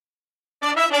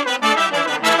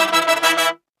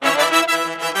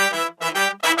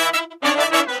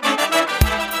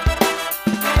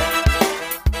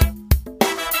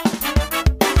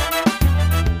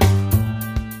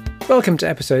Welcome to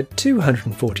episode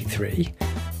 243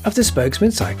 of the Spokesman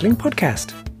Cycling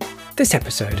Podcast. This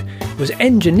episode was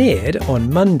engineered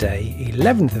on Monday,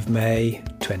 11th of May,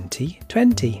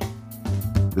 2020.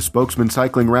 The Spokesman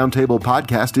Cycling Roundtable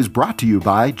Podcast is brought to you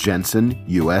by Jensen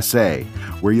USA,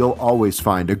 where you'll always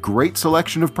find a great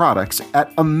selection of products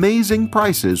at amazing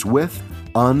prices with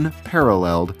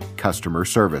unparalleled customer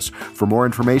service. For more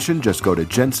information, just go to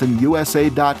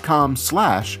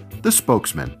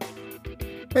jensenusa.com/thespokesman.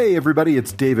 Hey everybody,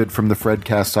 it's David from the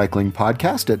Fredcast Cycling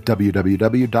Podcast at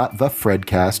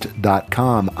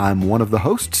www.thefredcast.com. I'm one of the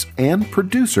hosts and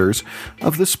producers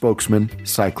of the Spokesman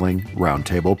Cycling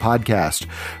Roundtable Podcast.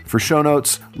 For show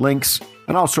notes, links,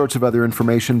 and all sorts of other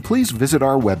information, please visit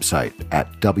our website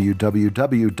at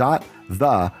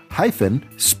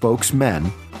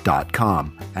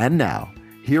www.the-spokesmen.com. And now,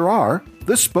 here are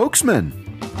the spokesmen.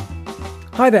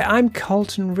 Hi there, I'm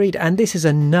Colton Reid, and this is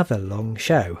another long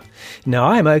show. Now,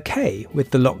 I'm okay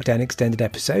with the lockdown extended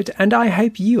episode, and I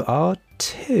hope you are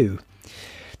too.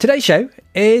 Today's show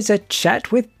is a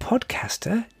chat with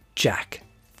podcaster Jack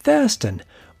Thurston,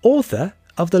 author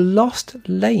of the Lost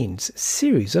Lanes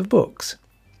series of books.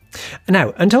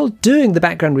 Now, until doing the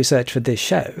background research for this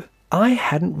show, I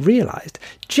hadn't realised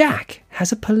Jack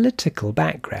has a political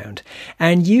background,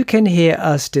 and you can hear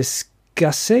us discussing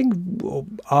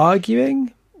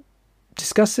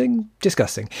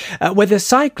whether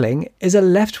cycling is a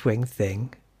left-wing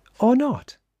thing or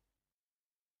not.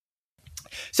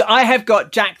 So I have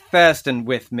got Jack Thurston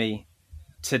with me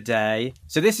today.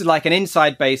 So this is like an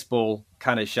inside baseball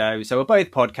kind of show. So we're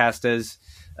both podcasters.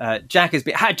 Jack,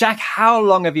 how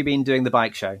long have you been doing the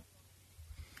bike show?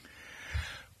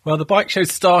 Well, the bike show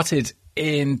started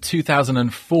in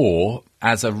 2004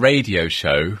 as a radio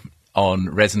show on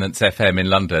Resonance FM in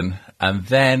London, and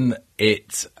then I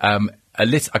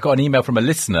got an email from a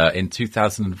listener in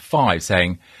 2005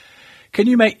 saying, "Can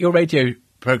you make your radio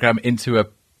program into a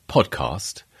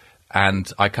podcast?"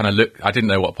 And I kind of looked. I didn't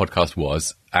know what a podcast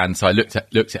was, and so I looked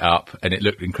it up, and it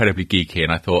looked incredibly geeky.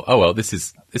 And I thought, oh well,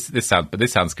 this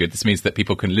sounds good. This means that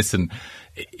people can listen,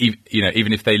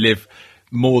 even if they live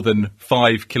more than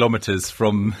 5 kilometres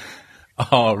from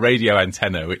our radio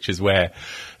antenna, which is where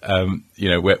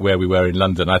we were in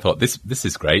London. I thought this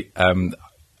is great. I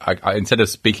instead of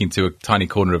speaking to a tiny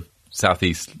corner of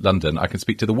southeast London, I can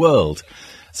speak to the world.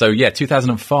 So yeah,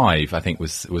 2005 I think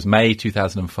was May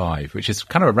 2005, which is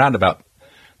kind of around about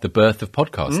the birth of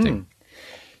podcasting.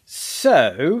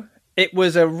 So it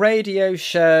was a radio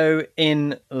show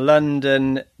in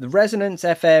London. The Resonance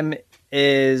FM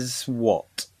is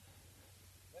what?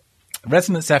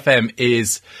 Resonance FM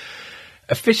is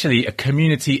officially a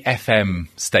community FM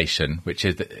station, which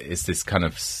is this kind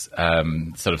of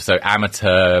so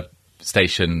amateur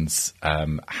stations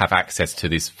have access to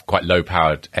this quite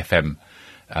low-powered FM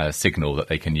signal that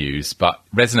they can use. But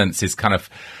Resonance is kind of,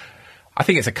 I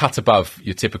think it's a cut above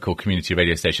your typical community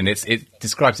radio station. It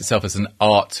describes itself as an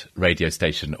art radio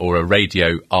station or a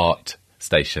radio art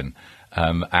station,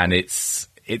 and it's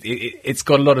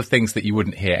got a lot of things that you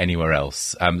wouldn't hear anywhere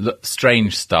else.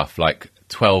 Strange stuff like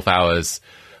 12 hours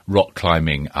rock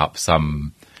climbing up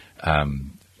some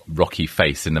rocky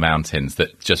face in the mountains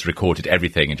that just recorded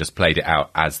everything and just played it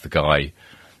out as the guy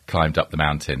climbed up the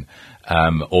mountain,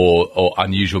 or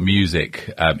unusual music,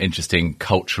 interesting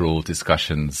cultural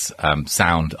discussions,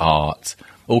 sound art,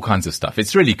 all kinds of stuff.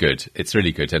 It's really good.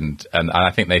 And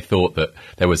I think they thought that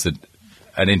there was an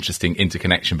interesting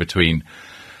interconnection between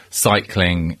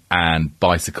cycling and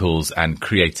bicycles and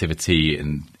creativity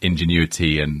and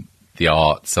ingenuity and the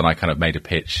arts, and I kind of made a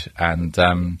pitch, and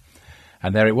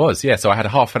there it was. Yeah, so I had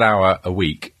half an hour a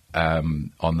week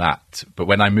on that. But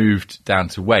when I moved down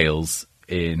to Wales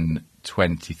in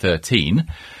 2013,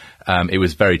 it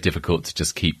was very difficult to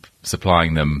just keep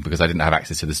supplying them because I didn't have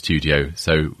access to the studio.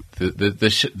 So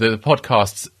the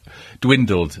podcasts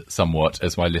dwindled somewhat,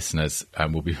 as my listeners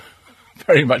will be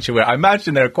very much aware. I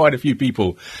imagine there are quite a few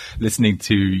people listening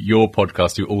to your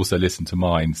podcast who also listen to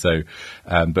mine. So,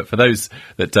 but for those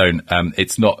that don't,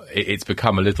 it's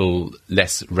become a little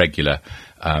less regular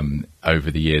over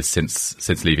the years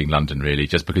since leaving London, really,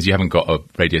 just because you haven't got a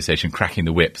radio station cracking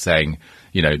the whip saying,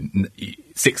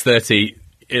 6:30,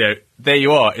 there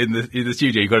you are in the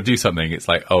studio, you've got to do something. It's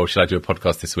like, oh, should I do a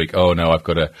podcast this week? Oh no, I've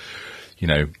got to,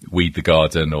 weed the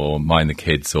garden or mind the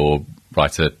kids or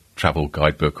write a travel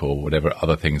guidebook or whatever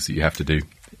other things that you have to do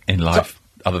in life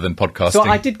other than podcasting. So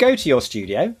I did go to your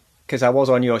studio because I was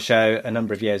on your show a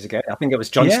number of years ago. I think it was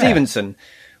John Stevenson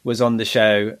was on the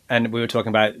show, and we were talking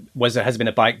about has there been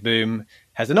a bike boom?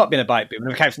 Has there not been a bike boom?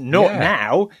 And of not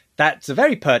now. That's a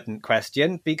very pertinent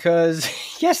question because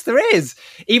yes, there is.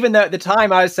 Even though at the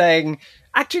time I was saying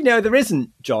Actually, no, there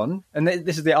isn't, John. And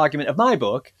this is the argument of my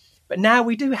book. But now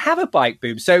we do have a bike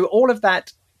boom. So all of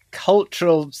that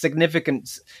cultural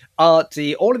significance,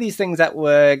 arty, all of these things that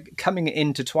were coming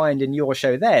intertwined in your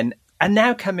show then are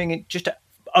now coming in just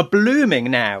a blooming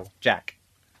now, Jack.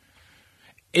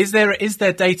 Is there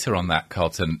data on that,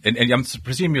 Carlton? And I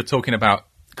presume you're talking about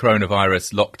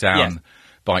coronavirus lockdown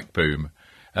bike boom.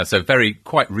 So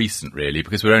quite recent, really,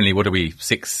 because we're only,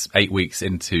 6-8 weeks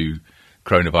into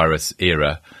coronavirus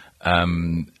era.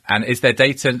 And is there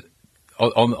data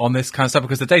on this kind of stuff?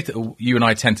 Because the data you and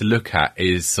I tend to look at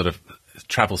is sort of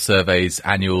travel surveys,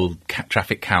 annual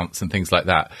traffic counts and things like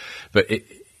that. But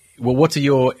what are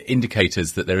your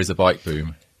indicators that there is a bike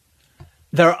boom?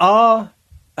 There are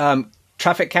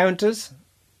traffic counters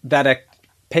that are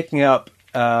picking up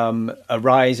a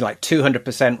rise, like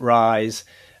 200% rise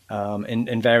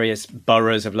in various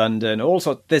boroughs of London.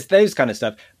 Also, there's those kind of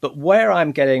stuff. But where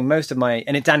I'm getting most of my,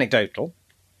 and it's anecdotal,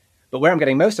 but where I'm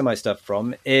getting most of my stuff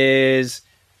from is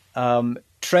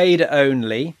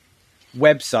trade-only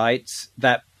websites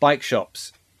that bike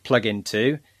shops plug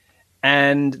into.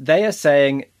 And they are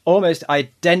saying almost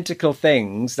identical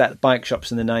things that bike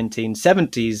shops in the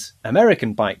 1970s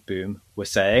American bike boom were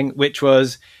saying, which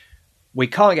was, we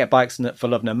can't get bikes for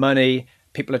love nor money.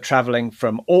 People are traveling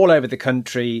from all over the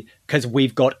country because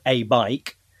we've got a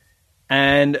bike.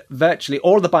 And virtually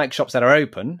all the bike shops that are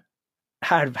open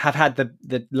have had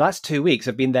the last 2 weeks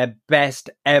have been their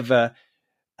best ever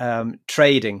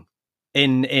trading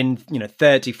in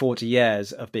 30, 40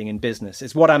 years of being in business.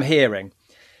 It's what I'm hearing.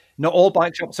 Not all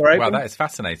bike shops are open. Wow, that is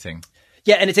fascinating.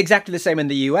 Yeah, and it's exactly the same in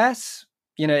the US.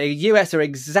 US are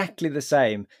exactly the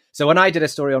same. So when I did a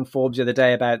story on Forbes the other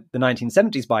day about the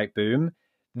 1970s bike boom,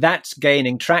 that's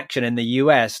gaining traction in the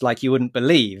US like you wouldn't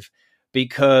believe,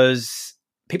 because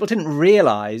people didn't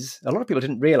realize, a lot of people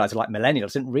didn't realize, like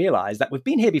millennials didn't realize, that we've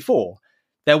been here before.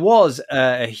 There was,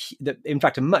 in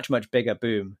fact, a much, much bigger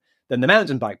boom than the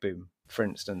mountain bike boom, for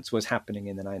instance, was happening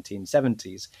in the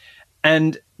 1970s.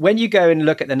 And when you go and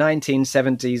look at the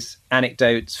 1970s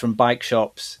anecdotes from bike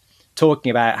shops talking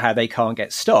about how they can't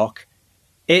get stock,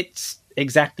 it's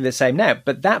exactly the same now.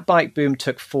 But that bike boom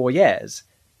took 4 years.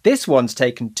 This one's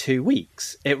taken 2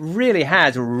 weeks. It really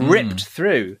has ripped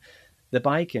through the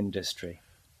bike industry.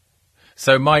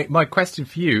 So my question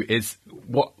for you is,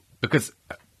 because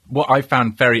what I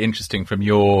found very interesting from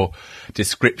your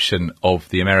description of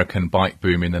the American bike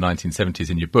boom in the 1970s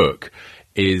in your book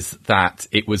is that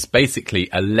it was basically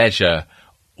a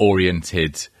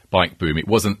leisure-oriented bike boom. It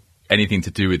wasn't anything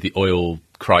to do with the oil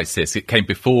crisis. It came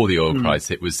before the oil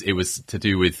crisis. It was to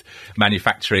do with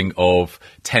manufacturing of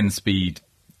 10-speed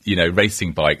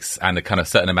racing bikes and a kind of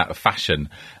certain amount of fashion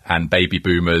and baby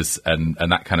boomers and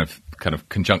that kind of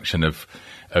conjunction of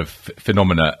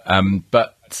phenomena.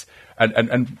 But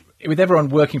with everyone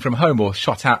working from home or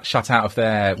shut out of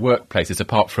their workplaces,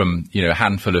 apart from a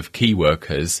handful of key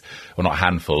workers, or not a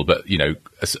handful, but a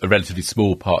relatively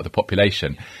small part of the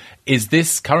population, is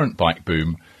this current bike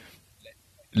boom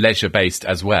leisure based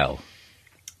as well?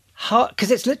 Because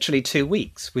it's literally 2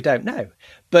 weeks. We don't know,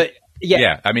 but.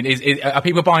 Yeah, I mean, are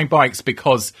people buying bikes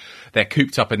because they're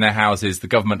cooped up in their houses? The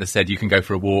government has said you can go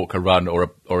for a walk, a run,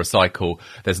 or a cycle.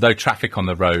 There's no traffic on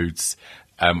the roads.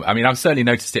 I mean, I've certainly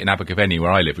noticed it in Abergavenny, where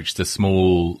I live, which is a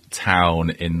small town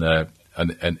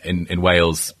in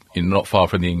Wales, not far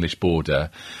from the English border,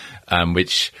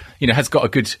 which has got a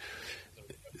good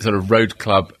sort of road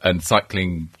club and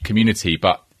cycling community,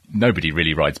 but nobody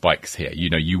really rides bikes here.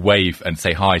 You wave and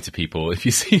say hi to people if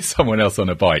you see someone else on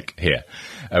a bike here,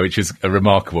 which is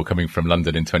remarkable coming from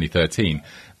London in 2013.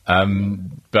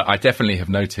 But I definitely have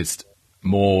noticed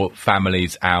more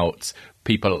families out,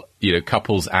 people,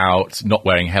 couples out, not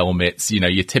wearing helmets,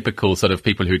 your typical sort of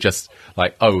people who just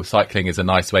like, oh, cycling is a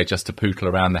nice way just to pootle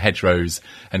around the hedgerows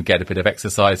and get a bit of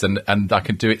exercise, and I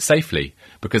can do it safely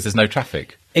because there's no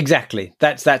traffic. Exactly.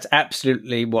 That's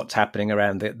absolutely what's happening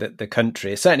around the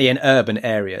country. Certainly in urban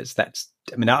areas.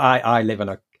 I live on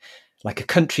a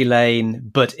country lane,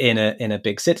 but in a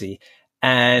big city,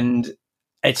 and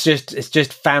it's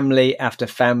just family after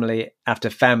family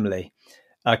after family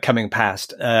coming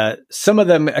past. Some of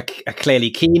them are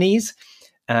clearly keenies,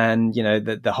 and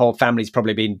the whole family's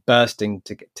probably been bursting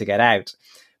to get out.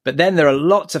 But then there are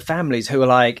lots of families who are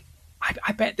like,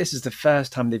 I bet this is the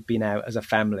first time they've been out as a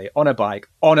family on a bike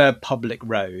on a public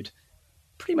road,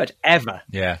 pretty much ever.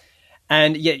 Yeah.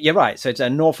 And you're right. So it's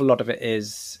an awful lot of it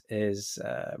is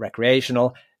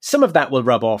recreational. Some of that will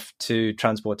rub off to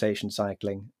transportation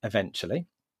cycling eventually.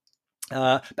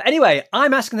 But anyway,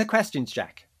 I'm asking the questions,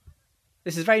 Jack.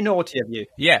 This is very naughty of you.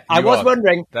 Yeah, I was are.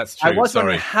 wondering. That's true. I was Sorry.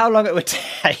 wondering how long it would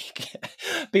take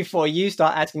before you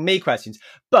start asking me questions.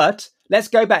 But let's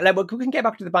go back. We can get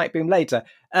back to the bike boom later.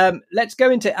 Let's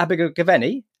go into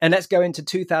Abergavenny and let's go into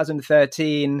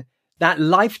 2013. That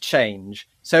life change.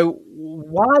 So,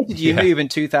 why did you move in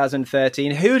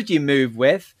 2013? Who did you move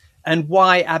with, and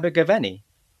why Abergavenny?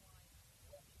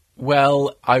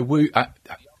 Well,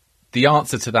 the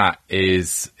answer to that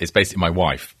is basically my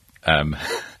wife.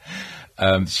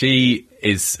 She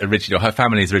is her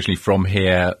family is originally from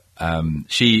here.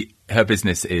 Her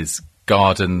business is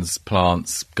gardens,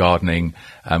 plants, gardening.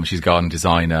 She's a garden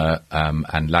designer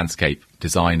and landscape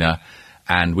designer.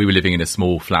 And we were living in a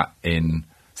small flat in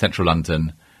central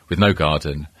London with no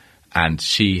garden. And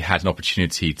she had an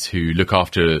opportunity to look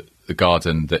after the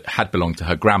garden that had belonged to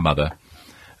her grandmother,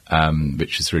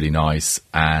 which was really nice.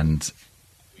 And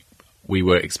we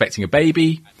were expecting a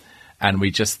baby, and we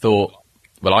just thought,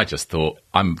 I just thought,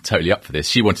 I'm totally up for this.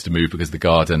 She wanted to move because of the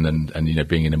garden and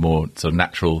being in a more sort of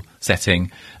natural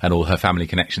setting and all her family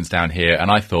connections down here.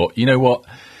 And I thought, you know what?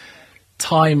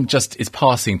 Time just is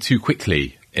passing too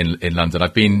quickly in London.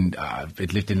 I've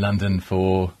lived in London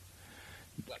for,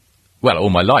 all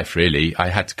my life, really. I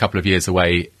had a couple of years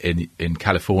away in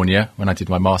California when I did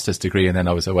my master's degree, and then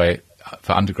I was away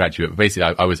for undergraduate. But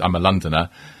basically, I'm a Londoner,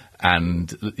 and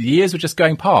the years were just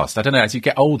going past. I don't know, as you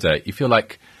get older, you feel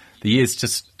like the years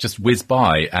just whiz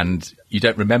by, and you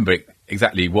don't remember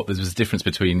exactly what there was a difference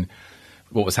between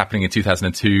what was happening in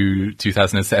 2002,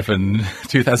 2007,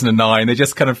 2009. They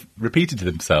just kind of repeated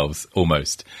themselves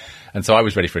almost. And so I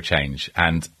was ready for a change,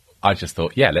 and I just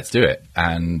thought, yeah, let's do it.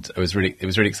 And it was really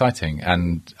exciting.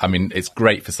 And I mean, it's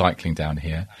great for cycling down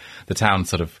here. The town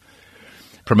sort of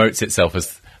promotes itself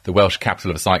as the Welsh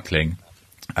capital of cycling,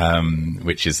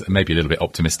 which is maybe a little bit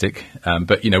optimistic.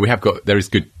 But there is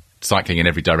good cycling in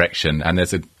every direction, and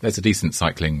there's a decent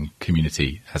cycling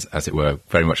community, as it were,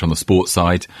 very much on the sports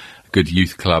side. A good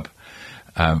youth club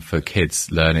for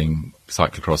kids learning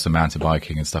cyclocross and mountain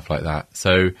biking and stuff like that.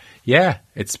 So yeah,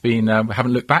 it's been. I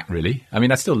haven't looked back really. I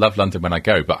mean, I still love London when I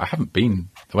go, but I haven't been.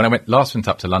 When I went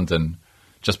up to London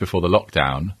just before the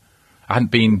lockdown, I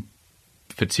hadn't been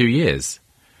for 2 years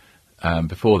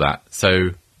before that. So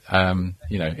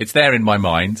it's there in my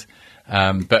mind,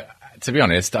 but. To be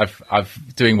honest,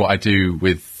 I've doing what I do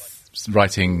with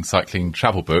writing cycling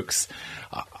travel books.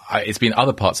 It's been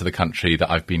other parts of the country that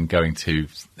I've been going to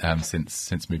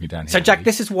since moving down here. So, Jack,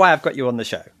 this is why I've got you on the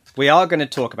show. We are going to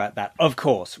talk about that, of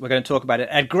course. We're going to talk about it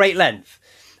at great length.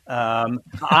 I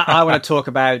want to talk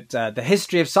about the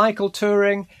history of cycle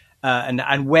touring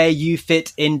and where you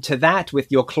fit into that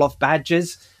with your cloth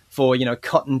badges for,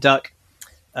 cotton duck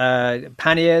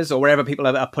panniers or wherever people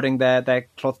are putting their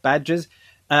cloth badges.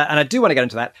 And I do want to get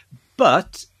into that,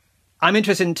 but I'm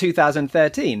interested in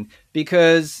 2013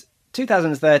 because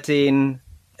 2013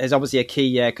 is obviously a key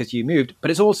year because you moved,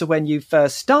 but it's also when you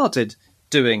first started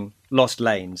doing Lost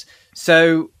Lanes.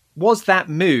 So was that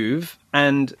move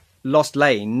and Lost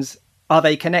Lanes, are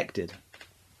they connected?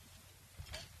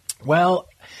 Well,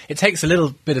 it takes a little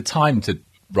bit of time to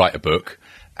write a book,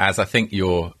 as I think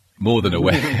you're more than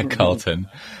aware, Carlton.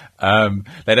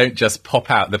 They don't just pop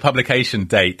out. The publication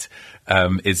date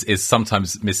is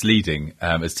sometimes misleading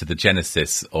as to the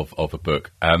genesis of a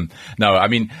book. No, I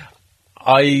mean,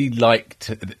 I like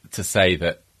to say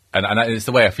that, and it's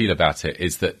the way I feel about it,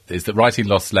 is that writing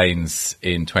Lost Lanes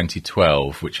in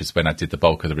 2012, which is when I did the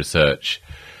bulk of the research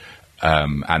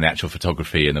and the actual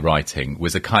photography and the writing,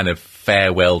 was a kind of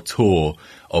farewell tour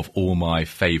of all my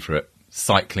favourite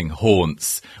cycling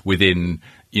haunts within,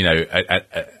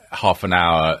 a half an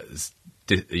hour,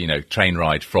 train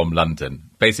ride from London.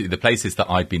 Basically, the places that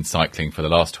I'd been cycling for the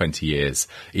last 20 years,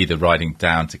 either riding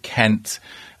down to Kent,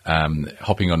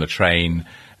 hopping on a train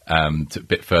a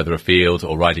bit further afield,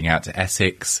 or riding out to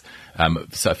Essex.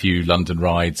 So a few London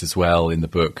rides as well in the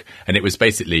book. And it was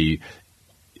basically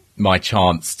my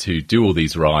chance to do all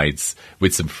these rides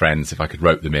with some friends, if I could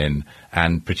rope them in,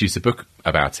 and produce a book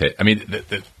about it. I mean,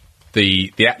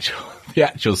 the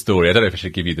actual story, I don't know if I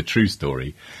should give you the true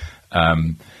story,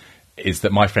 is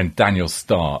that my friend Daniel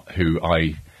Start, who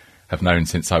I have known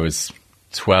since I was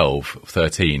 12,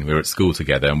 13, we were at school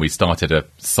together, and we started a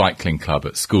cycling club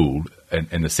at school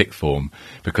in the sixth form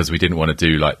because we didn't want to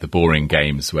do like the boring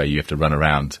games where you have to run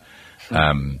around,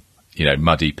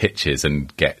 muddy pitches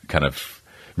and get kind of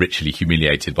ritually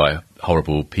humiliated by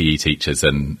horrible PE teachers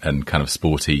and kind of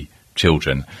sporty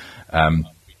children.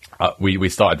 We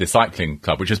started this cycling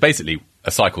club, which was basically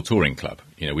a cycle touring club.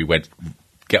 We would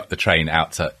get the train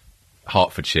out to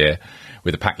Hertfordshire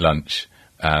with a packed lunch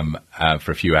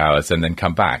for a few hours and then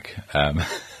come back.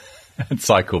 and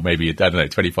cycle maybe, I don't know,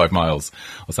 25 miles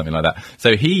or something like that.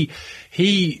 So he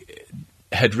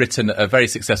had written a very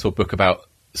successful book about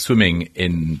swimming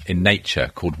in nature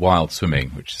called Wild Swimming,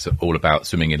 which is all about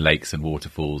swimming in lakes and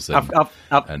waterfalls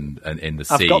and in the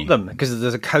sea. I've got them because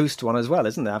there's a coast one as well,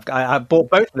 isn't there? I bought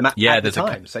both of them at the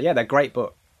time. So yeah, they're great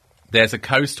books. There's a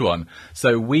coast one.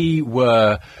 So we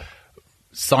were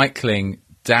cycling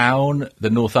down the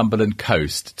Northumberland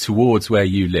coast towards where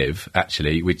you live,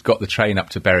 actually. We'd got the train up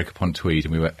to Berwick-upon-Tweed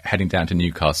and we were heading down to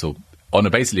Newcastle on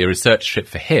basically a research trip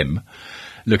for him,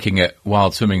 looking at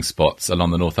wild swimming spots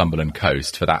along the Northumberland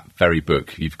coast for that very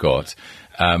book you've got.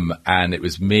 And it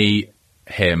was me,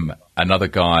 him, another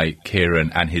guy,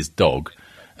 Kieran, and his dog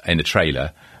in a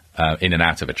trailer, in and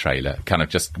out of a trailer, kind of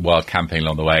just wild camping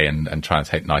along the way and trying to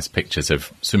take nice pictures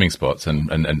of swimming spots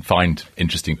and find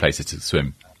interesting places to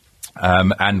swim.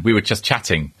 And we were just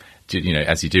chatting,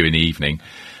 as you do in the evening,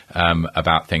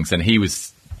 about things. And he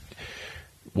was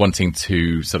wanting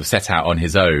to sort of set out on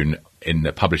his own in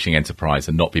the publishing enterprise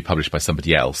and not be published by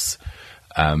somebody else.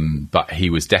 But he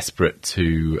was desperate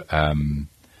to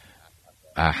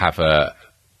have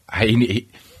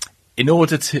in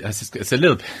order to, it's a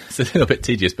little bit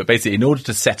tedious, but basically in order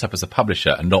to set up as a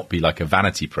publisher and not be like a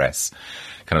vanity press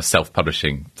kind of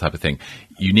self-publishing type of thing,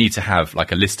 you need to have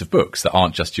like a list of books that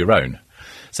aren't just your own.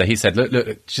 So he said,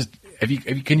 look, just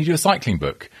can you do a cycling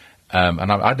book?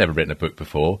 And I'd never written a book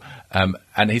before.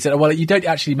 And he said, well,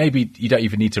 maybe you don't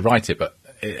even need to write it, but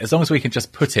as long as we can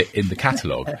just put it in the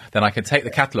catalogue, then I can take the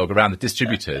catalogue around the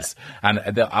distributors and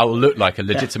I will look like a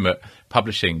legitimate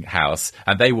publishing house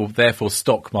and they will therefore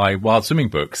stock my wild swimming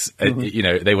books.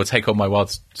 Mm-hmm. They will take on my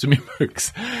wild swimming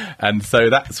books. And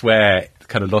so that's where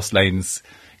kind of Lost Lanes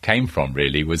came from,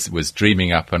 really, was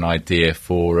dreaming up an idea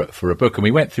for a book. And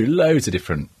we went through loads of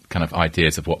different kind of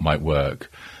ideas of what might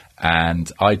work.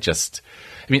 And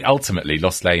ultimately,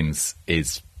 Lost Lanes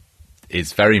is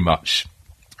very much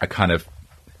a kind of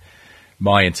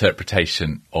my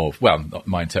interpretation of, well, not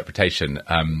my interpretation,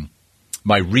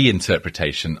 my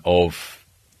reinterpretation of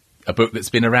a book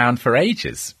that's been around for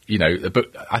ages. A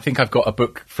book. I think I've got a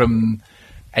book from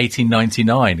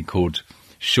 1899 called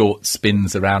Short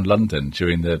Spins Around London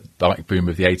during the bike boom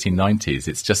of the 1890s.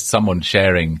 It's just someone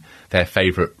sharing their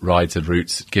favourite rides and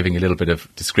routes, giving a little bit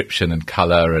of description and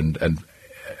colour and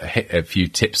a few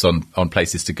tips on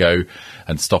places to go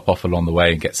and stop off along the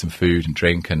way and get some food and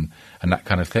drink and that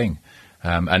kind of thing.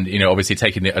 And obviously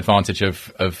taking the advantage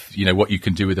of what you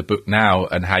can do with a book now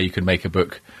and how you can make a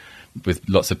book with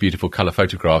lots of beautiful colour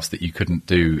photographs that you couldn't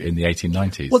do in the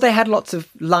 1890s. Well, they had lots of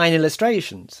line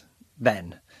illustrations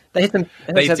then. They had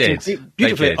some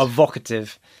beautifully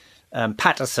evocative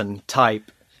Patterson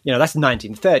type. That's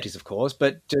 1930s, of course,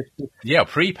 but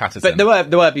pre-Patterson. But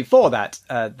there were before that.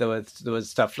 There was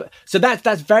stuff. So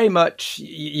that's very much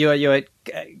you're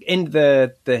in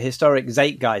the historic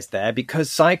zeitgeist there, because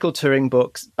cycle touring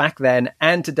books back then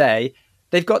and today,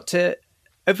 they've got to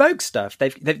evoke stuff.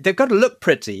 They've got to look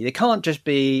pretty. They can't just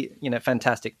be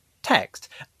fantastic text.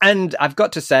 And I've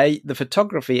got to say, the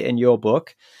photography in your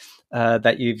book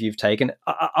that you've taken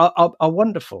are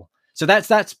wonderful. So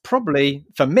that's probably,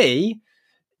 for me,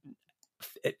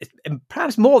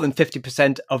 perhaps more than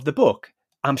 50% of the book.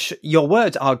 I'm sure your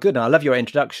words are good, and I love your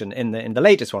introduction in the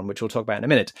latest one, which we'll talk about in a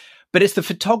minute. But it's the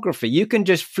photography. You can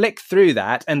just flick through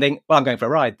that and think, well, I'm going for a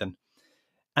ride then.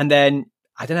 And then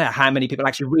I don't know how many people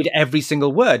actually read every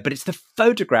single word, but it's the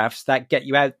photographs that get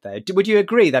you out there. Would you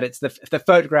agree that it's the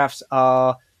photographs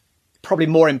are probably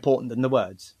more important than the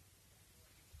words?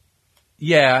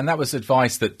 Yeah, and that was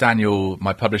advice that Daniel,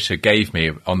 my publisher, gave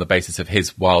me on the basis of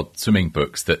his wild swimming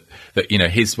books, that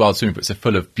his wild swimming books are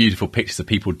full of beautiful pictures of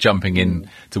people jumping in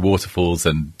to waterfalls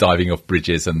and diving off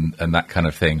bridges and that kind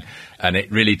of thing. And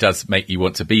it really does make you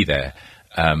want to be there.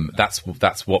 That's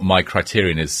what my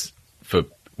criterion is for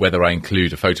whether I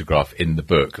include a photograph in the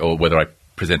book or whether I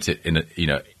present it in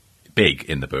big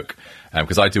in the book,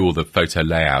 because I do all the photo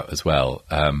layout as well.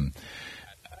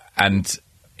 And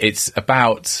it's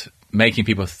about making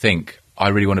people think, I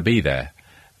really want to be there.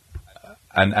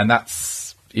 And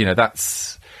that's,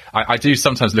 I do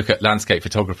sometimes look at landscape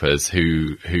photographers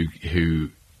who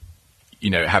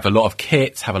have a lot of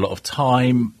kit, have a lot of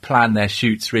time, plan their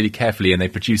shoots really carefully, and they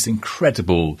produce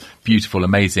incredible, beautiful,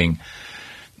 amazing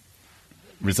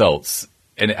results.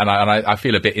 And I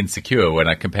feel a bit insecure when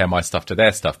I compare my stuff to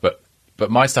their stuff, but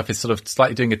my stuff is sort of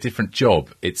slightly doing a different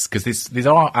job. It's because these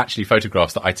are actually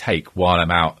photographs that I take while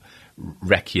I'm out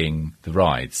recceing the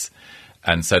rides,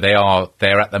 and so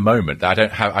they're at the moment.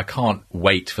 I can't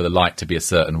wait for the light to be a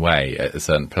certain way at a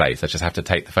certain place. I just have to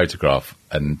take the photograph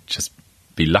and just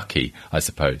be lucky, I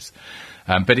suppose.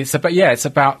 But it's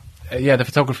about the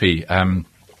photography,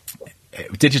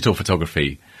 digital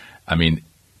photography, I mean,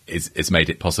 is made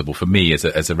it possible for me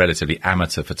as a relatively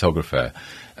amateur photographer.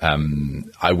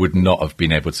 I would not have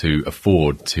been able to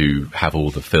afford to have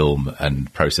all the film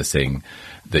and processing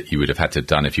that you would have had to have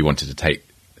done if you wanted to take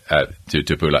do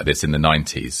a book like this in the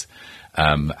 90s.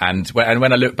 And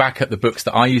when I look back at the books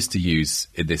that I used to use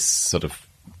in this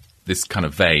kind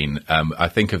of vein, I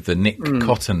think of the Nick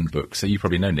Cotton books. So you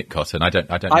probably know Nick Cotton. I don't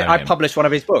know him. I published one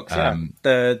of his books.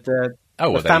 The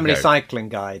Family Cycling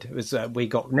Guide. It was we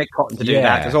got Nick Cotton to do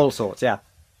that. There's all sorts. Yeah.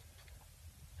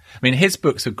 I mean, his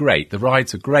books are great. The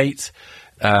rides are great.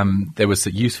 There was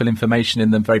useful information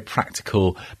in them, very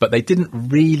practical, but they didn't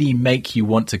really make you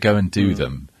want to go and do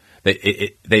them.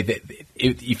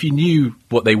 If you knew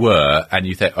what they were and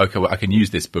you thought, okay, well, I can use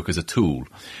this book as a tool.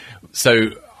 So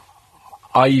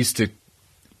I used to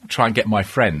try and get my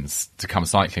friends to come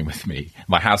cycling with me,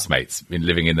 my housemates,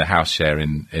 living in the house share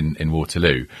in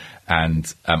Waterloo.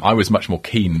 And I was much more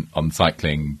keen on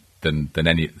cycling than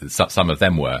some of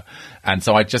them were. And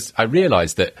so I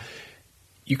realised that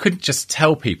you couldn't just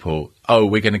tell people, oh,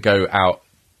 we're going to go out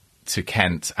to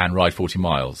Kent and ride 40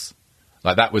 miles.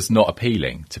 Like, that was not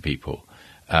appealing to people,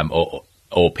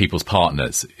 or people's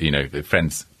partners.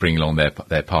 Friends bring along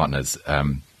their partners,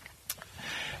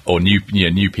 or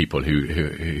new people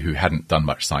who hadn't done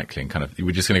much cycling. Kind of,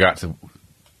 we're just going to go out to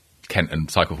Kent and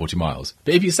cycle 40 miles.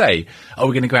 But if you say, "Oh,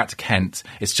 we're going to go out to Kent.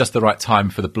 It's just the right time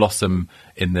for the blossom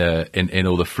in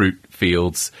all the fruit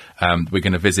fields. We're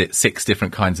going to visit 6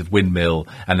 different kinds of windmill,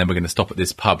 and then we're going to stop at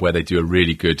this pub where they do a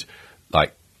really good,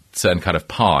 like, certain kind of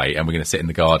pie, and we're going to sit in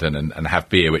the garden and have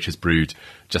beer, which is brewed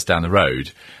just down the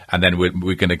road. And then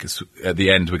we're going to, at the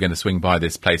end, we're going to swing by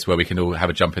this place where we can all have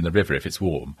a jump in the river if it's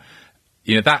warm."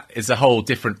 That is a whole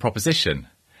different proposition.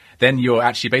 Then you're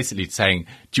actually basically saying,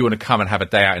 do you want to come and have a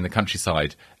day out in the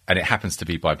countryside, and it happens to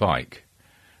be by bike,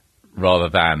 rather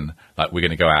than like, we're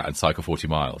going to go out and cycle 40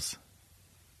 miles.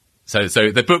 So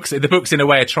the books in a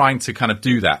way are trying to kind of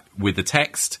do that with the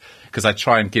text, because I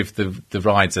try and give the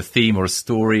rides a theme or a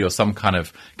story or some kind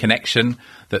of connection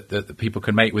that people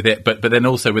can make with it. But then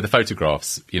also with the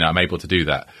photographs, I'm able to do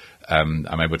that. I'm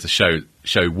able to show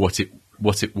what it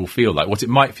will feel like, what it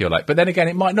might feel like. But then again,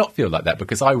 it might not feel like that,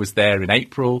 because I was there in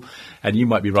April and you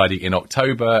might be riding in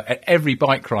October. Every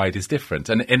bike ride is different.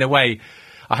 And in a way,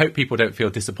 I hope people don't feel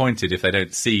disappointed if they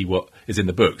don't see what is in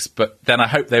the books. But then I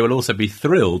hope they will also be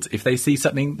thrilled if they see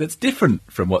something that's different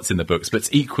from what's in the books, but it's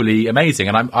equally amazing.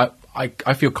 And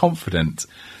I feel confident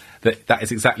that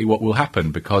is exactly what will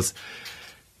happen, because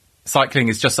cycling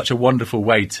is just such a wonderful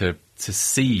way to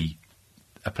see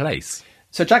a place.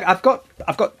 So, Jack, I've got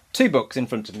 2 books in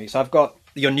front of me. So I've got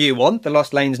your new one, The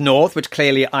Lost Lanes North, which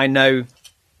clearly I know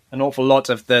an awful lot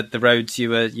of the roads you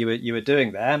were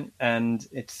doing there, and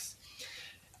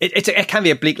it can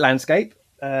be a bleak landscape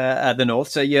at the north.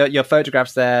 So your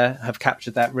photographs there have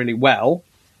captured that really well.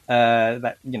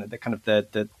 That the kind of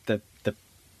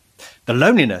the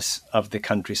loneliness of the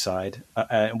countryside,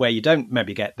 where you don't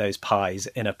maybe get those pies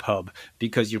in a pub,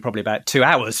 because you're probably about 2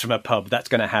 hours from a pub that's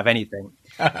going to have anything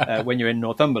when you're in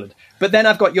Northumberland. But then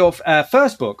I've got your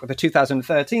first book, the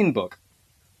 2013 book,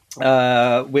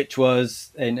 which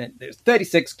was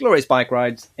 36 glorious bike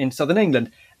rides in southern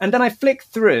England. And then I flick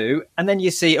through, and then you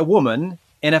see a woman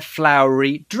in a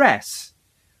flowery dress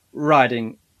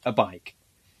riding a bike.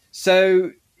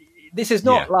 So this is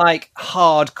not like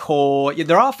hardcore.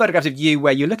 There are photographs of you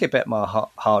where you look a bit more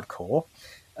hardcore.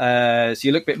 So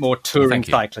you look a bit more touring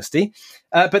cyclisty.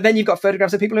 But then you've got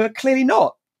photographs of people who are clearly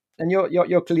not. And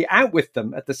you're clearly out with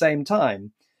them at the same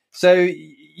time. So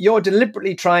you're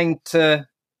deliberately trying to,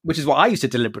 which is what I used to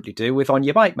deliberately do with On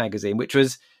Your Bike magazine, which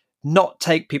was not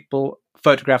take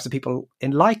photographs of people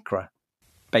in Lycra,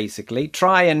 basically.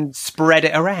 Try and spread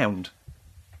it around.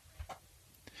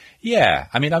 Yeah,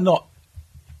 I mean, I'm not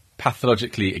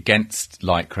pathologically against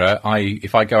Lycra.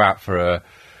 If I go out for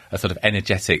a sort of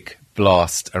energetic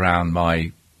blast around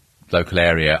my local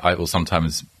area, I will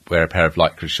sometimes wear a pair of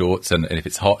Lycra shorts, and if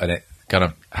it's hot and it kind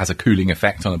of has a cooling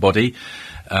effect on the body,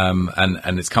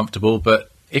 and it's comfortable. But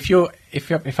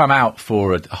if I'm out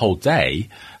for a whole day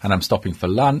and I'm stopping for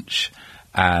lunch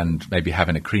and maybe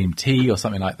having a cream tea or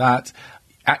something like that,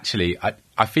 actually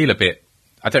I feel a bit,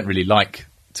 I don't really like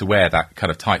to wear that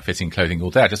kind of tight-fitting clothing all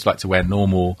day. I just like to wear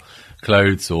normal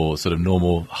clothes, or sort of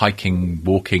normal hiking,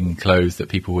 walking clothes that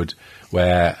people would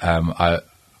wear.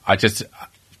 I just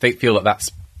feel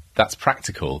that that's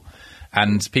practical,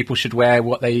 and people should wear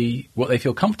what they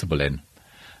feel comfortable in.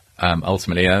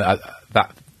 Ultimately,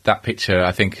 that picture,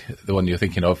 I think the one you're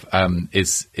thinking of,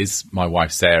 is my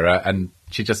wife Sarah, and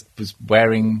she just was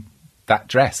wearing that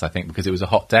dress, I think, because it was a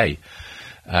hot day.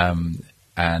 Yeah,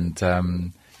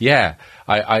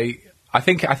 I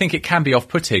think it can be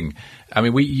off-putting. I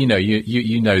mean,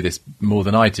 you know this more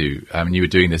than I do. I mean, you were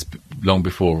doing this long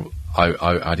before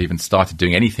I'd even started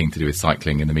doing anything to do with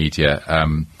cycling in the media.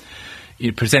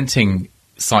 Presenting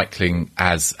cycling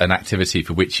as an activity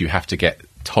for which you have to get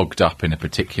togged up in a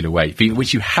particular way, for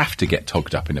which you have to get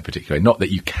togged up in a particular way, not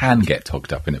that you can get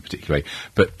togged up in a particular way,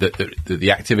 but that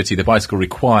the activity, the bicycle,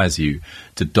 requires you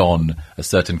to don a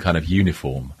certain kind of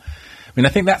uniform. I mean, I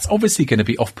think that's obviously going to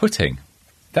be off-putting.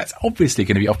 That's obviously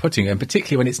going to be off-putting, and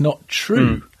particularly when it's not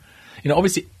true.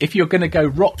 Obviously, if you're going to go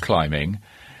rock climbing,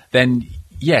 then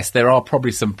yes, there are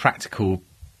probably some practical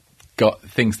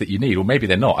things that you need, or maybe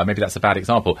they're not, and maybe that's a bad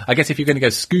example. I guess if you're going to go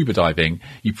scuba diving,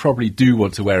 you probably do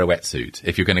want to wear a wetsuit.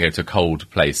 If you're going to go to a cold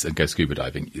place and go scuba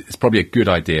diving, it's probably a good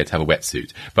idea to have a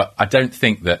wetsuit. But I don't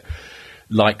think that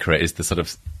Lycra is the sort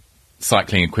of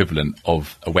cycling equivalent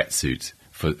of a wetsuit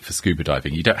for scuba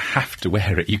diving. You don't have to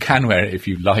wear it. You can wear it if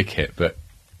you like it, but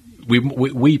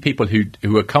we people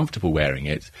who are comfortable wearing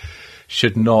it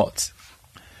should not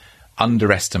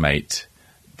underestimate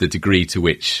the degree to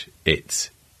which it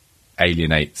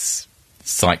alienates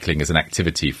cycling as an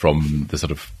activity from the sort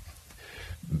of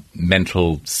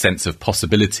mental sense of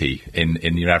possibility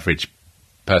in your average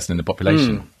person in the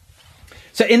population.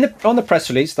 So on the press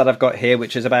release that I've got here,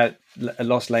 which is about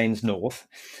Lost Lanes North,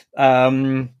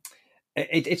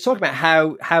 it's talking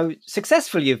about how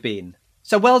successful you've been.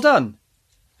 So well done.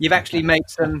 You've actually made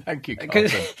some. Thank you,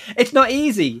 Carlton. It's not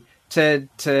easy to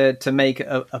make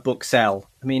a book sell.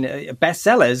 I mean,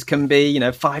 bestsellers can be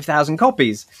 5,000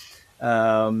 copies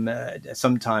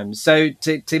sometimes. So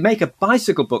to make a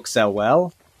bicycle book sell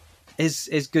well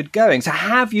is good going. So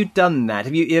have you done that?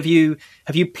 Have you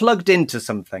plugged into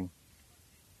something?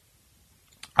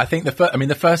 I think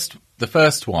the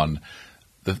first one,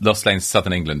 the Lost Lanes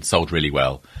Southern England, sold really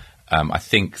well. I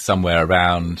think somewhere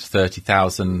around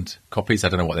 30,000 copies. I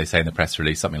don't know what they say in the press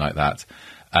release, something like that.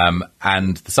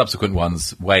 And the subsequent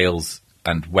ones, Wales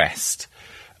and West,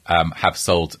 have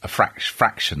sold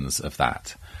fractions of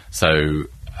that. So,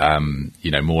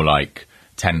 more like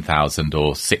 10,000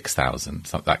 or 6,000,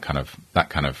 that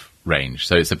kind of range.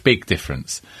 So it's a big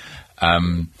difference.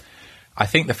 I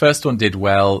think the first one did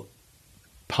well,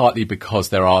 partly because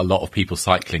there are a lot of people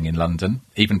cycling in London.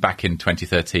 Even back in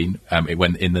 2013,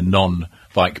 when in the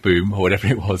non-bike boom or whatever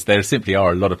it was, there simply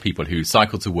are a lot of people who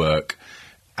cycle to work.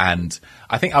 And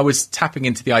I think I was tapping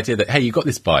into the idea that, hey, you've got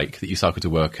this bike that you cycle to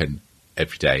work in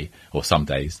every day or some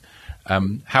days.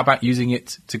 How about using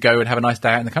it to go and have a nice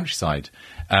day out in the countryside?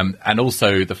 And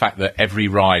also the fact that every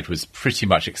ride was pretty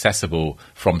much accessible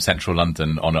from central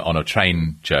London on a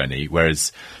train journey.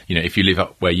 Whereas, if you live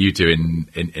up where you do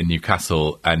in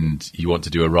Newcastle and you want to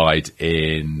do a ride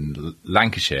in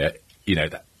Lancashire,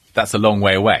 that's a long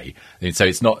way away. And so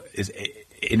it's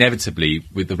inevitably,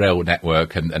 with the rail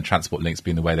network and transport links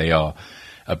being the way they are,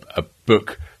 a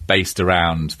book based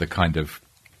around the kind of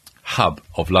hub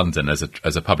of London as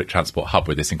a public transport hub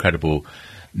with this incredible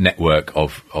network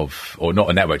of or not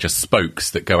a network, just spokes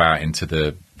that go out into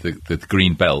the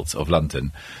green belt of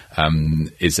London,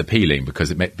 is appealing,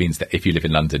 because it means that if you live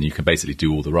in London, you can basically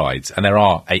do all the rides. And there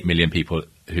are 8 million people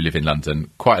who live in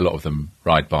London. Quite a lot of them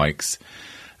ride bikes.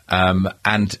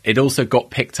 And it also got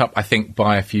picked up, I think,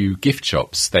 by a few gift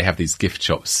shops. They have these gift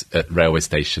shops at railway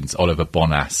stations, Oliver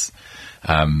Bonas.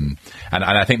 And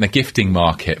I think the gifting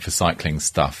market for cycling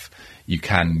stuff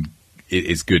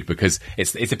is good, because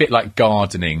it's a bit like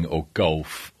gardening or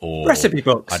golf or recipe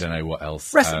books. I don't know what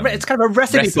else. It's kind of a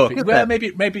recipe book. Well,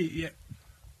 maybe.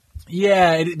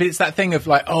 Yeah. But it's that thing of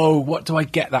like, oh, what do I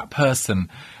get that person?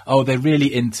 Oh, they're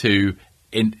really into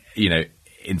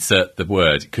insert the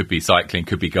word. It could be cycling,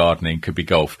 could be gardening, could be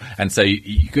golf. And so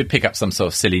you could pick up some sort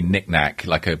of silly knick-knack,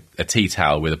 like a tea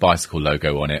towel with a bicycle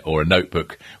logo on it, or a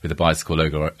notebook with a bicycle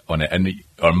logo on it,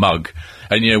 or a mug.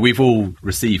 And, we've all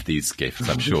received these gifts,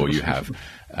 I'm sure you have,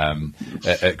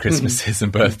 at Christmases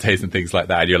and birthdays and things like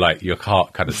that. And you're like, your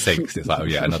heart kind of sinks. It's like, oh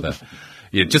yeah, another...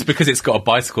 Yeah, just because it's got a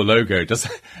bicycle logo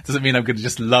doesn't mean I'm going to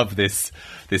just love this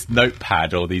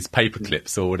notepad or these paper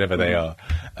clips or whatever they are.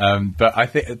 But I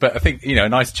think a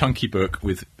nice chunky book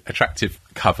with attractive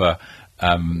cover.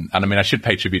 And I mean, I should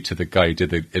pay tribute to the guy who did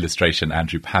the illustration,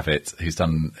 Andrew Pavitt,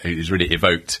 who's really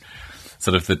evoked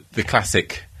sort of the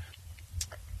classic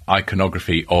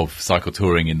iconography of cycle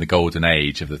touring in the golden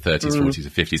age of the 30s, 40s,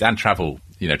 and 50s, and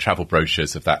travel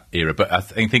brochures of that era. But I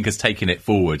think has taken it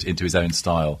forward into his own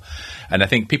style. And I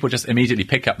think people just immediately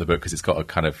pick up the book because it's got a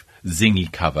kind of zingy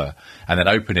cover, and then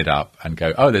open it up and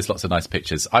go, oh, there's lots of nice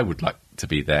pictures. I would like to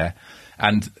be there.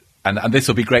 And and this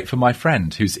will be great for my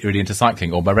friend who's really into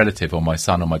cycling, or my relative, or my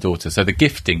son, or my daughter. So the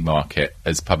gifting market,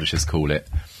 as publishers call it,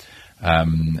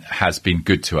 has been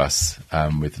good to us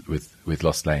with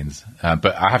Lost Lanes.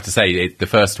 But I have to say, the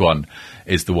first one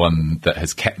is the one that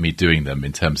has kept me doing them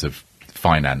in terms of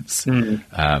finance.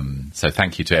 So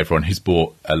thank you to everyone who's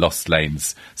bought a Lost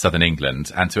Lanes Southern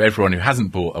England, and to everyone who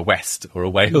hasn't bought a West or a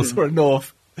Wales or a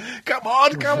North. Come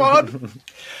on.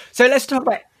 So let's talk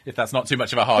about. If that's not too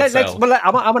much of a hard sell. Well,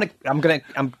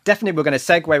 I'm definitely we're going to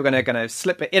segue. We're going to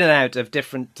slip it in and out of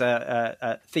different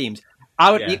themes.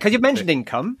 Because you mentioned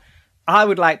income. I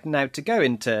would like now to go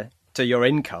into your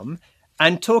income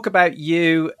and talk about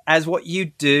you as what you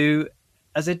do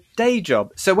as a day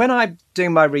job. So when I'm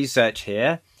doing my research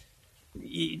here,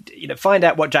 you know, find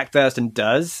out what Jack Thurston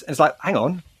does. And it's like, hang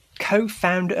on,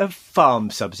 co-founder of Farm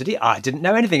Subsidy. I didn't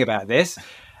know anything about this.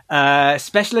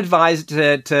 Special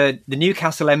advisor to the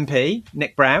Newcastle MP,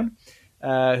 Nick Brown,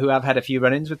 who I've had a few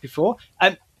run-ins with before.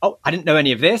 I didn't know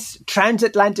any of this.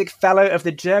 Transatlantic Fellow of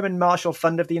the German Marshall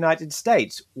Fund of the United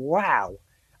States. Wow.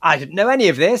 I didn't know any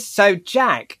of this. So,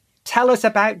 Jack, tell us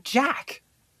about Jack.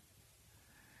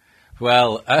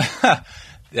 Well,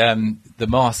 the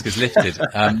mask is lifted.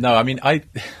 No, I mean, I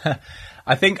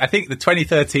think the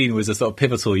 2013 was a sort of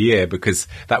pivotal year, because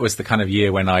that was the kind of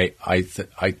year when I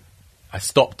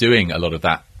stopped doing a lot of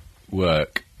that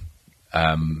work,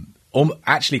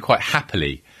 actually quite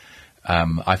happily.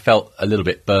 I felt a little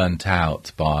bit burnt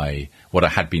out by what I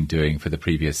had been doing for the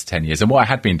previous 10 years. And what I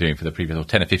had been doing for the previous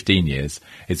 10 or 15 years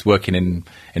is working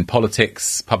in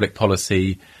politics, public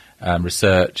policy,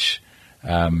 research,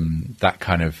 that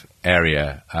kind of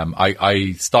area.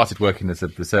 I started working as a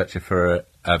researcher for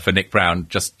Nick Brown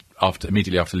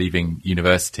immediately after leaving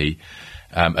university,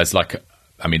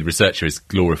 researcher is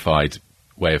glorified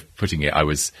way of putting it. I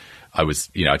was, I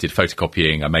did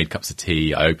photocopying, I made cups of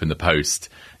tea, I opened the post,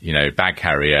 bag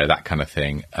carrier, that kind of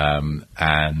thing.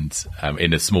 And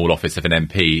in a small office of an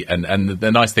MP. And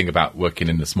the nice thing about working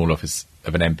in the small office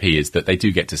of an MP is that they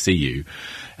do get to see you.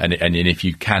 And if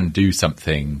you can do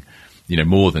something,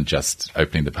 more than just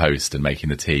opening the post and making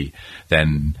the tea,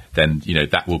 then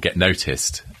that will get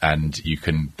noticed, and you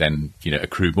can then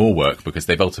accrue more work, because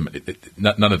they've ultimately,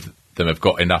 none of them have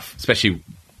got enough, especially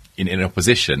in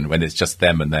opposition, when it's just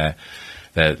them and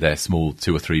their small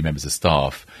 2 or 3 members of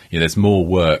staff. There's more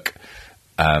work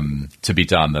to be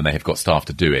done than they have got staff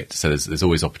to do it. So there's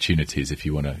always opportunities if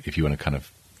you want to kind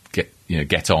of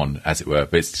get on, as it were.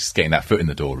 But it's just getting that foot in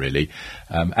the door, really.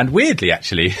 And weirdly,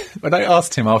 actually, when I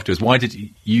asked him afterwards, why did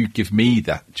you give me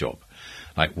that job?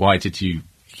 Like, why did you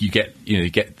get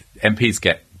MPs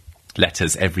get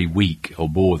letters every week or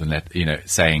more than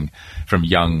saying, from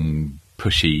young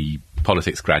pushy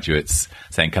politics graduates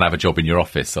saying, can I have a job in your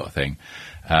office, sort of thing.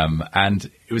 And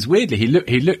it was weirdly, he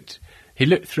looked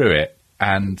through it,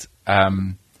 and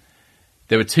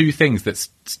there were 2 things that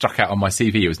struck out on my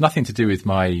CV. It was nothing to do with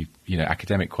my,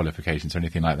 academic qualifications or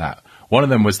anything like that. One of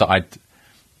them was that I'd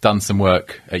done some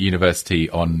work at university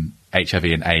on HIV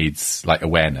and AIDS, like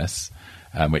awareness,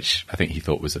 which I think he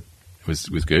thought was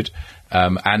good.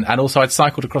 And also I'd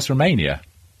cycled across Romania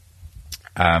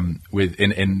with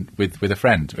a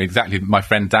friend, exactly my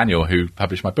friend Daniel, who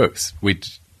published my books. We'd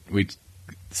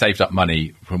saved up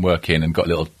money from working and got a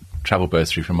little travel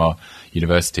bursary from our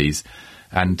universities,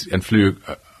 and flew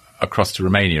across to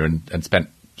Romania and spent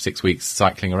 6 weeks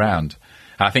cycling around.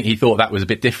 And I think he thought that was a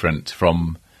bit different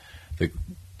from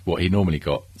what he normally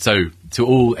got. So to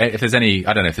all, if there's any,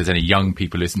 I don't know if there's any young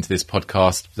people who listen to this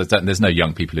podcast. There's no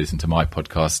young people who listen to my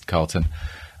podcast, Carlton.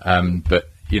 But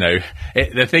the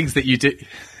things that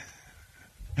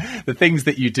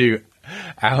you do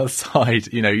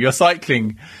outside, you're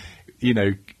cycling,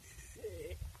 it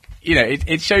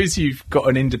shows you've got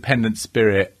an independent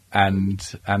spirit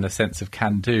and a sense of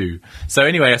can do. So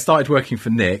anyway, I started working for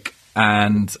Nick,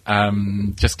 and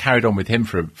just carried on with him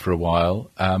for a while,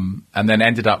 and then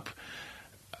ended up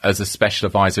as a special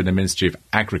advisor in the Ministry of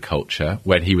Agriculture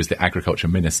when he was the agriculture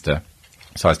minister.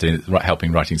 So I was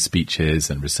writing speeches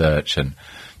and research and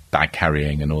bag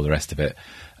carrying and all the rest of it.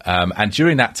 And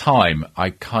during that time, I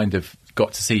kind of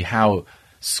got to see how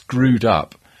screwed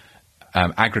up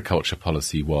agriculture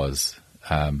policy was,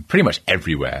 pretty much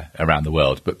everywhere around the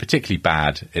world, but particularly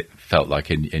bad, it felt like,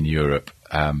 in Europe,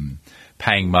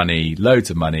 paying money,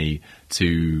 loads of money,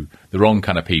 to the wrong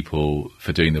kind of people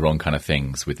for doing the wrong kind of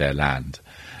things with their land.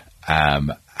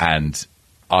 And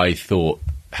I thought,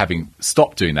 having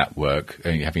stopped doing that work,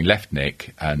 having left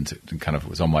Nick and kind of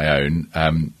was on my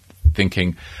own,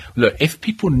 thinking, look, if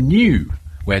people knew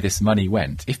where this money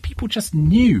went, if people just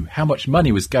knew how much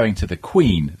money was going to the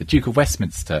Queen, the Duke of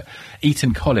Westminster,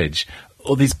 Eton College,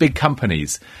 all these big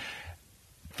companies,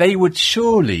 they would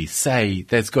surely say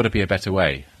there's got to be a better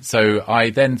way. So I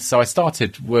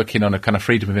started working on a kind of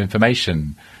freedom of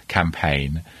information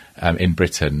campaign in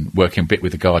Britain, working a bit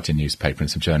with the Guardian newspaper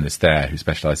and some journalists there who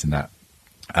specialise in that.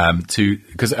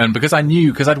 Because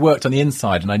I'd worked on the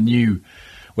inside and I knew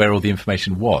where all the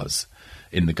information was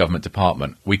in the government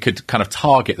department, we could kind of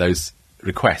target those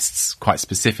requests quite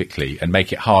specifically and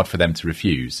make it hard for them to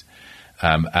refuse.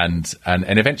 And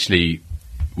eventually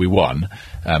we won,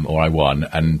 or I won,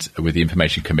 and with the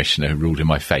Information Commissioner who ruled in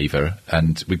my favour,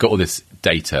 and we got all this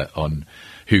data on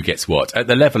who gets what at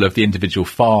the level of the individual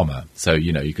farmer. So,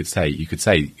 you know, you could say you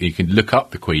can look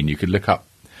up the Queen, you could look up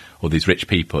all these rich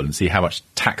people and see how much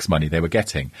tax money they were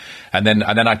getting. And then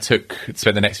I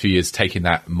spent the next few years taking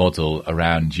that model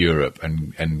around Europe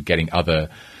and getting other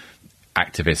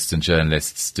activists and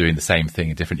journalists doing the same thing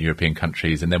in different European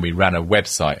countries. And then we ran a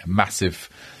website, a massive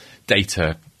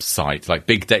data site, like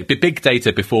big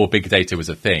data before big data was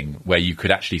a thing, where you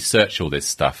could actually search all this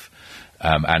stuff.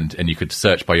 And you could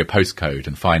search by your postcode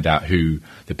and find out who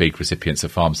the big recipients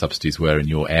of farm subsidies were in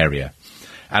your area.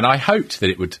 And I hoped that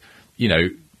it would, you know,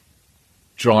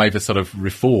 drive a sort of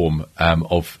reform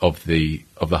of the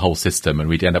whole system, and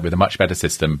we'd end up with a much better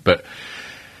system. But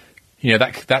you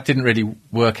know, that didn't really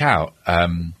work out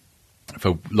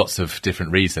for lots of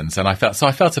different reasons. And I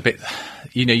felt a bit,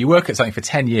 you know, you work at something for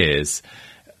 10 years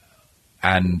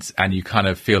and you kind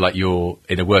of feel like you're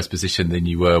in a worse position than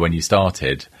you were when you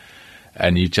started.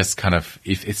 And you just kind of,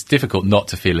 it's difficult not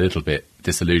to feel a little bit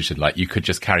disillusioned. Like you could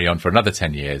just carry on for another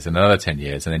 10 years and another 10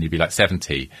 years, and then you'd be like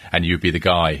 70 and you'd be the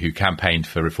guy who campaigned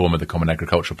for reform of the Common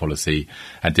Agricultural Policy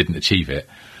and didn't achieve it.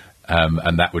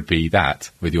 And that would be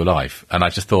that with your life. And I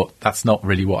just thought, that's not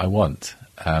really what I want.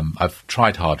 I've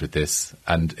tried hard with this,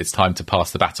 and it's time to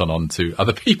pass the baton on to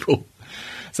other people.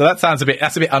 So that's a bit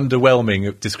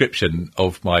underwhelming description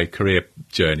of my career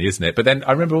journey, isn't it? But then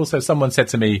I remember also someone said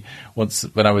to me once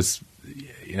when I was,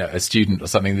 you know, a student or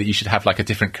something, that you should have like a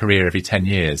different career every 10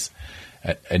 years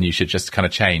and you should just kind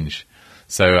of change.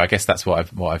 So I guess that's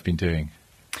what I've been doing.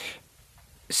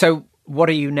 So what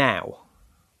are you now?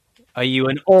 Are you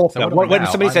an author? So when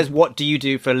somebody says, what do you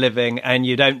do for a living, and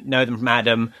you don't know them from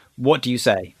Adam, what do you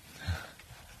say?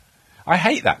 I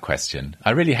hate that question.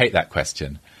 I really hate that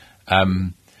question.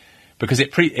 Because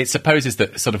it supposes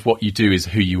that sort of what you do is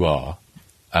who you are.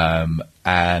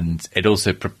 And it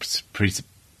also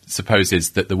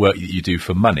presupposes that the work that you do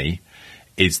for money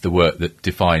is the work that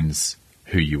defines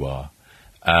who you are.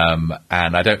 And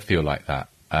I don't feel like that.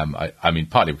 I mean,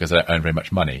 partly because I don't earn very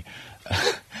much money.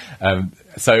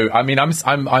 So, I mean,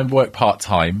 I work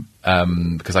part-time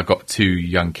because I've got two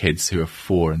young kids who are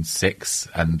 4 and 6,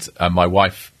 and my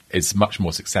wife is much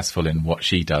more successful in what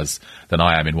she does than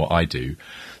I am in what I do.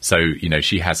 So, you know,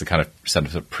 she has a kind of sort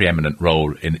of a preeminent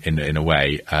role in a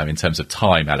way in terms of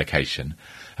time allocation.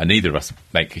 And neither of us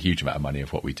make a huge amount of money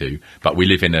of what we do, but we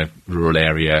live in a rural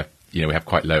area. You know, we have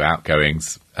quite low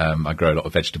outgoings. I grow a lot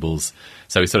of vegetables,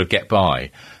 so we sort of get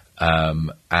by.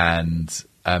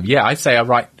 Yeah, I'd say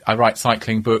I write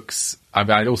cycling books.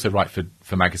 I also write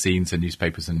for magazines and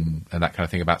newspapers and that kind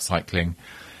of thing about cycling,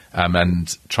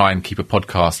 and try and keep a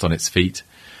podcast on its feet.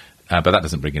 But that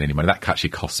doesn't bring in any money. That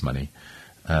actually costs money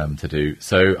to do.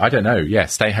 So I don't know. Yeah,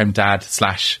 stay-home dad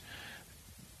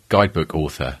 / guidebook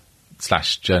author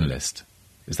 / journalist.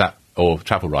 Is that, or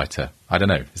travel writer? I don't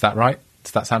know. Is that right?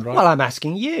 Does that sound right? Well, I'm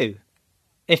asking you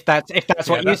if that's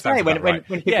what you say when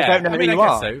people don't know who you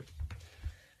are. So.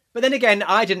 But then again,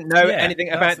 I didn't know anything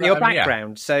about your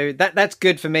background, so that's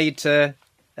good for me to.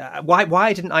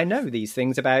 Why didn't I know these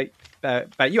things about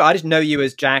you? I just know you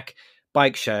as Jack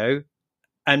Bike Show,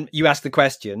 and you ask the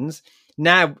questions.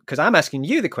 Now, because I'm asking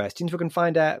you the questions, we can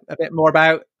find out a bit more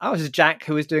about. This is Jack,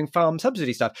 who is doing farm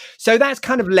subsidy stuff. So that's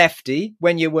kind of lefty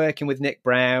when you're working with Nick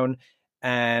Brown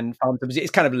and farm subsidy.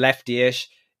 It's kind of lefty-ish.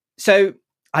 So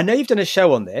I know you've done a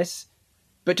show on this,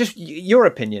 but just your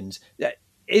opinions.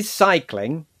 Is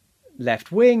cycling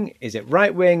left wing? Is it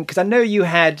right wing? Because I know you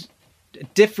had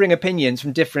differing opinions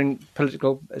from different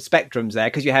political spectrums there,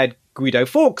 because you had Guido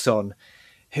Fawkes on,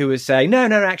 who was saying, no,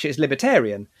 actually it's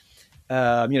libertarian,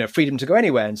 freedom to go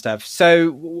anywhere and stuff.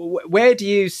 So where do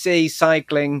you see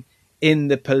cycling in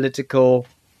the political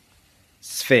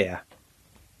sphere?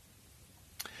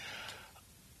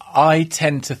 I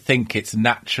tend to think it's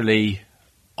naturally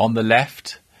on the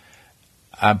left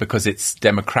because it's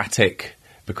democratic,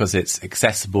 because it's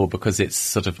accessible, because it's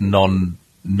sort of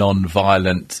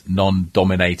non-violent,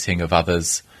 non-dominating of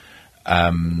others,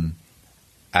 and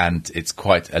it's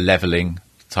quite a levelling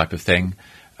type of thing.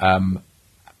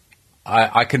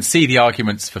 I can see the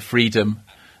arguments for freedom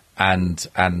and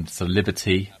sort of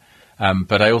liberty,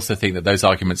 But I also think that those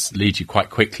arguments lead you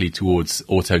quite quickly towards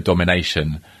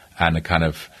auto-domination and a kind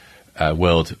of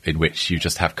world in which you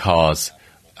just have cars,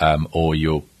 or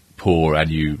you're poor and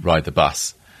you ride the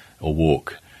bus or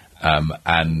walk.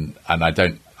 And I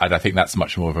think that's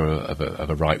much more of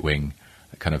a right-wing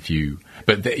kind of view.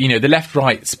 But the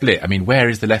left-right split. I mean, where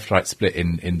is the left-right split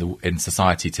in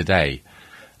society today?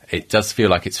 It does feel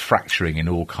like it's fracturing in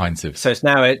all kinds of different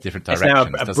directions. It's now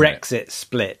a Brexit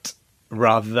split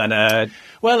rather than a.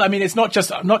 Well, I mean, it's not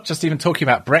just. I'm not just even talking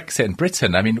about Brexit and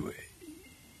Britain. I mean,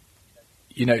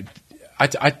 I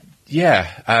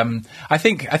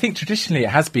think traditionally it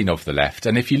has been of the left,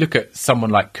 and if you look at someone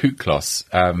like Kouklos,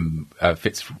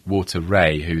 Fitzwater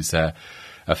Ray, who's a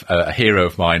hero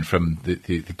of mine from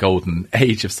the golden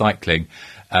age of cycling,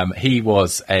 he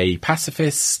was a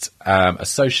pacifist, a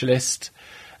socialist.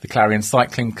 The Clarion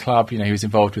Cycling Club, he was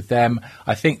involved with them.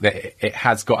 I think that it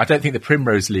has got. I don't think the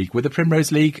Primrose League were the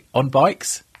Primrose League on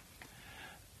bikes,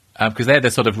 because they're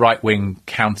the sort of right wing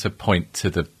counterpoint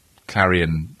to the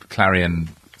Clarion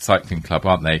Cycling Club,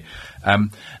 aren't they?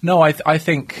 No, I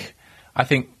think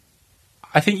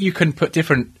you can put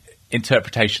different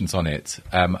interpretations on it,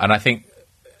 and I think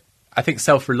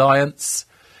self-reliance,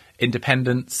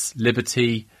 independence,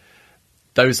 liberty.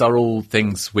 Those are all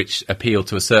things which appeal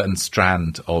to a certain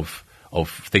strand of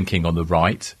thinking on the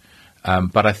right.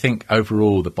 But I think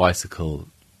overall the bicycle,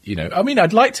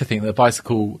 I'd like to think that the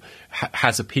bicycle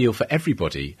has appeal for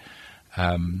everybody.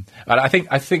 And I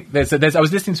think there's I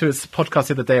was listening to a podcast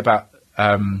the other day about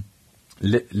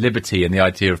liberty and the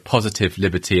idea of positive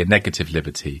liberty and negative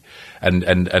liberty,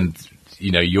 and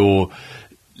your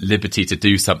liberty to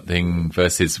do something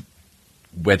versus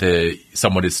whether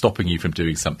someone is stopping you from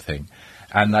doing something.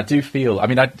 And I do feel,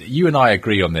 you and I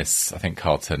agree on this, I think,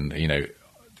 Carlton,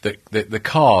 the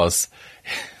cars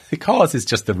is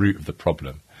just the root of the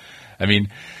problem. I mean,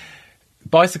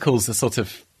 bicycles are sort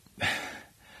of,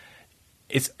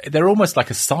 they're almost like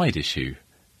a side issue.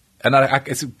 And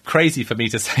it's crazy for me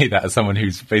to say that as someone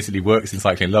who's basically works in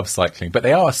cycling, loves cycling, but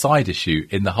they are a side issue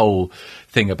in the whole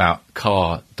thing about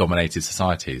car-dominated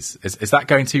societies. Is that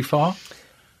going too far?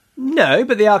 No,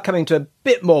 but they are coming to a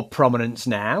bit more prominence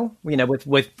now.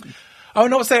 With. Oh, I'm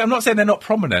not saying they're not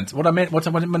prominent. What I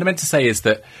meant to say is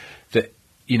that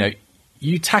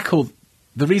you tackle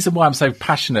the reason why I'm so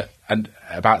passionate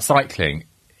about cycling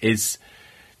is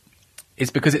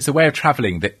because it's a way of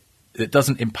travelling that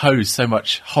doesn't impose so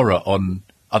much horror on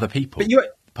other people. But you're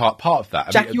part of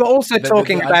that. Jack, you're also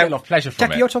talking about. I get a lot of pleasure from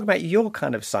Jack, you're talking about your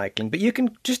kind of cycling, but you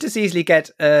can just as easily get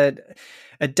a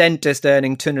dentist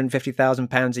earning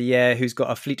 £250,000 a year who's got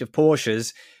a fleet of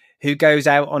Porsches, who goes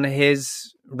out on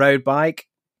his road bike,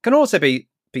 can also be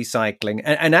cycling,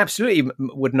 and absolutely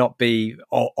would not be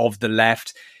of the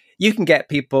left. You can get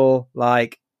people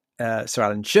like Sir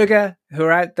Alan Sugar, who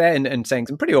are out there and saying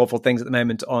some pretty awful things at the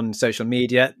moment on social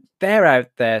media. They're out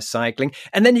there cycling.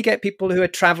 And then you get people who are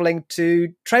travelling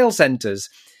to trail centres,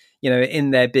 in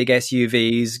their big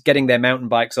SUVs, getting their mountain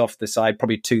bikes off the side,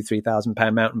 probably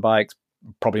 £2,000-3,000 mountain bikes,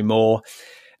 probably more,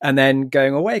 and then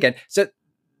going away again. So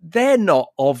they're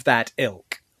not of that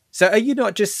ilk. So are you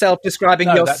not just self-describing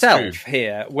yourself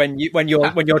here when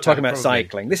you're talking about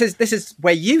cycling? This is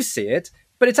where you see it,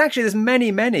 but it's actually there's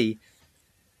many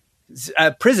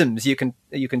prisms you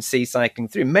can see cycling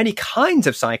through, many kinds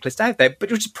of cyclists out there,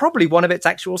 but which is probably one of its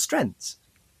actual strengths.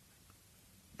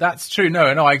 That's true. No,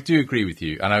 I do agree with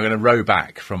you, and I'm going to row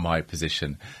back from my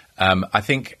position. I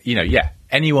think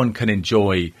anyone can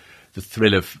enjoy the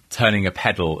thrill of turning a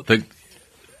pedal,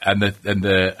 and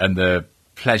the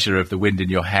pleasure of the wind in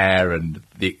your hair, and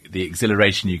the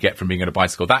exhilaration you get from being on a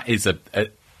bicycle. That is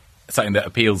something that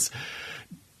appeals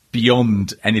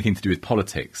beyond anything to do with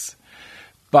politics.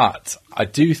 But I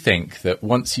do think that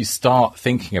once you start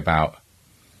thinking about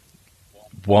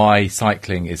why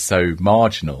cycling is so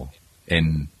marginal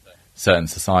in certain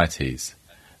societies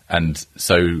and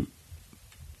so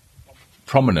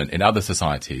prominent in other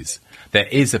societies, there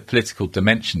is a political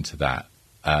dimension to that,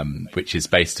 which is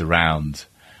based around,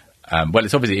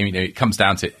 it's obviously, it comes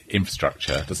down to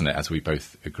infrastructure, doesn't it, as we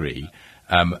both agree,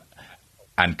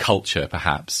 and culture,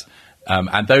 perhaps.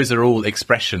 And those are all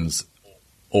expressions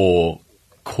or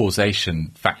causation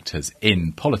factors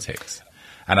in politics.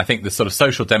 And I think the sort of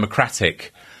social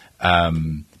democratic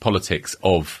politics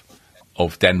of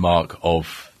Denmark,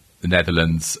 of the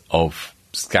Netherlands, of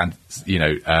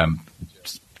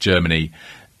Germany,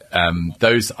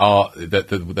 those are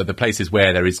the places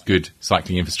where there is good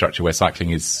cycling infrastructure, where cycling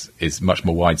is much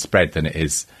more widespread than it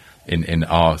is in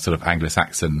our sort of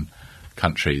Anglo-Saxon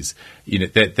countries.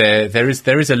 There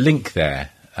is a link there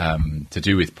to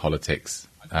do with politics.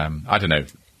 I don't know.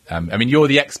 I mean, you're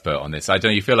the expert on this. I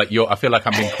don't know. I feel like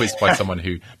I'm being quizzed by someone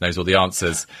who knows all the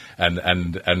answers,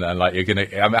 and like you're gonna.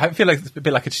 I feel like it's a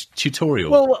bit like a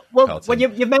tutorial. Well,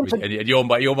 you've mentioned, and you're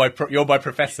my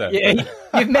professor.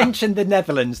 You've mentioned the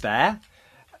Netherlands there.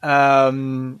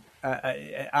 I'm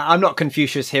not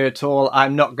Confucius here at all.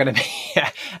 I'm not going to be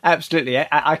absolutely.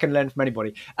 I can learn from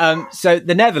anybody. So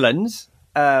the Netherlands.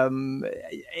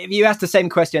 If you ask the same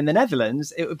question in the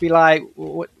Netherlands, it would be like,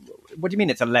 what do you mean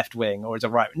it's a left wing or it's a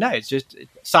right? No, it's just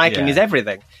cycling is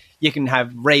everything. You can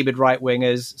have rabid right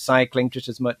wingers cycling just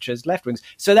as much as left wings.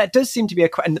 So that does seem to be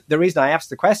and the reason I asked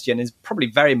the question is probably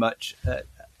very much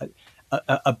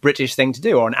a British thing to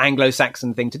do, or an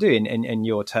Anglo-Saxon thing to do in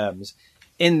your terms.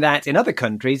 In that in other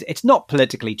countries, it's not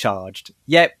politically charged.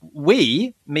 Yet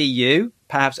we, me, you,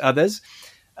 perhaps others,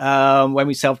 when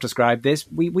we self-describe this,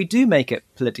 we do make it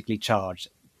politically charged.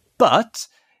 But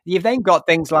you've then got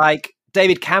things like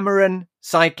David Cameron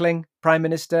cycling, Prime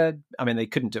Minister. I mean, they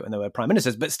couldn't do it when they were Prime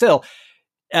Ministers, but still,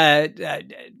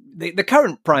 the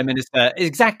current Prime Minister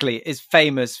is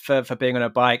famous for being on a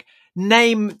bike.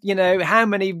 Name, how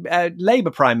many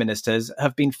Labour Prime Ministers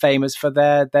have been famous for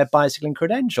their bicycling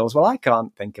credentials? Well, I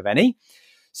can't think of any.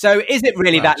 So is it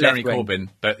really that Jeremy left-wing? Corbyn,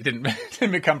 but it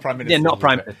didn't become Prime Minister. Yeah, not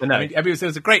Prime Minister, no. I mean,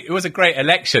 it was a great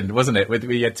election, wasn't it?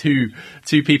 We had two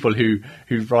people who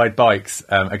ride bikes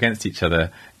against each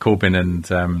other, Corbyn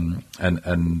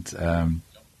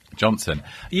and Johnson.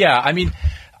 Yeah, I mean,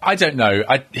 I don't know.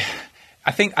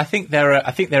 I think there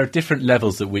are different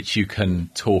levels at which you can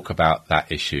talk about that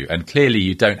issue, and clearly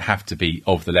you don't have to be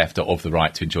of the left or of the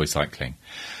right to enjoy cycling.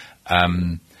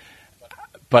 But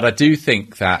I do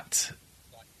think that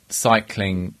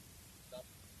cycling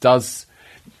does,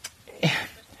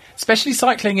 especially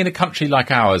cycling in a country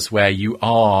like ours where you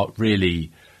are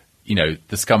really, the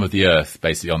scum of the earth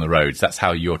basically on the roads. That's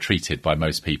how you're treated by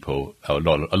most people, a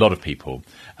lot of people,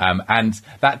 and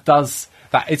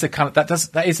there is a kind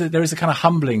of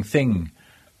humbling thing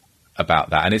about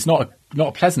that, and it's not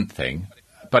a pleasant thing,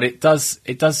 but it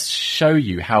does show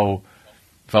you how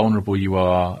vulnerable you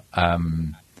are,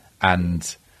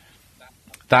 and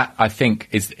that, I think,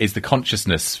 is the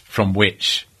consciousness from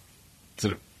which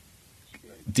sort of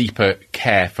deeper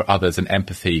care for others and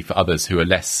empathy for others who are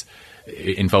less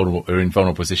in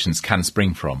vulnerable positions can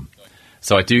spring from.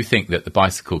 So I do think that the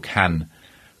bicycle can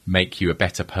make you a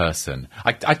better person.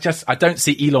 I don't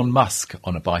see Elon Musk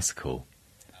on a bicycle.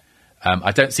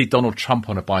 I don't see Donald Trump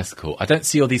on a bicycle. I don't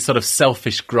see all these sort of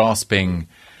selfish, grasping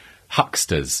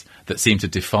hucksters that seem to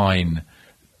define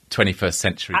 21st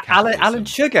century capitalism. Alan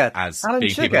Sugar as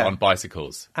being people on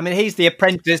bicycles. I mean, he's the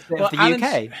apprentice of the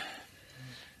UK.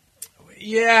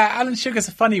 Yeah, Alan Sugar's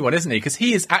a funny one, isn't he? Because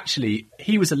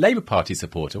he was a Labour Party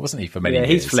supporter, wasn't he, for many years?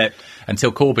 He's flipped.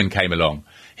 Until Corbyn came along.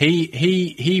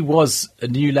 He was a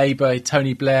New Labour,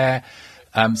 Tony Blair.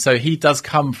 So he does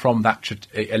come from that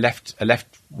a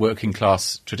left working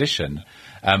class tradition.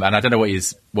 And I don't know where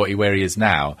he is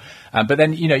now. But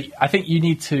then, I think you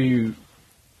need to.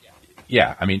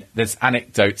 Yeah, I mean, there's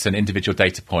anecdotes and individual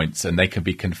data points, and they can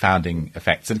be confounding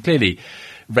effects. And clearly,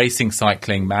 racing,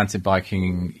 cycling, mountain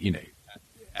biking, in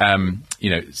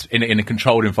a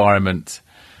controlled environment,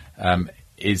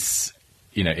 is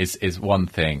one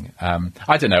thing.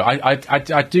 I don't know.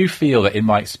 I do feel that in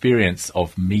my experience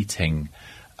of meeting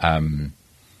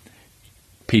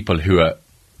people who are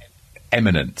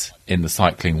eminent in the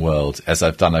cycling world, as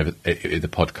I've done over the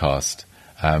podcast,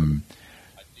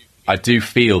 I do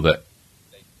feel that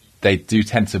they do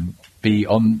tend to be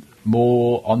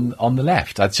more on the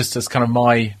left. That's kind of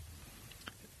my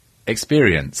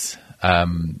experience.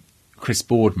 Chris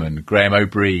Boardman, Graham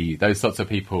O'Brien, those sorts of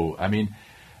people. I mean,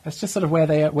 that's just sort of where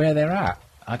they're at.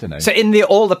 I don't know. So in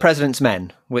All the President's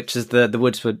Men, which is the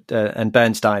Woodsford and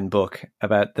Bernstein book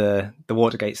about the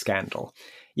Watergate scandal,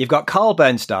 you've got Carl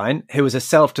Bernstein, who was a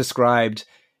self-described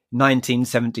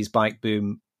 1970s bike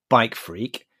boom bike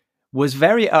freak, was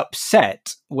very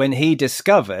upset when he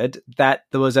discovered that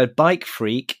there was a bike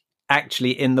freak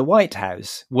actually in the White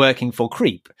House working for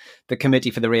CREEP, the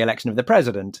Committee for the Re-election of the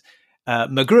President,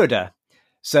 Magruder.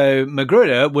 So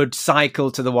Magruder would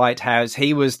cycle to the White House.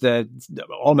 He was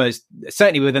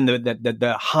certainly within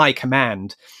the high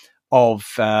command of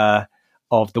the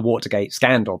Watergate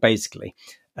scandal, basically.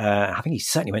 I think he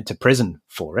certainly went to prison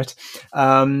for it.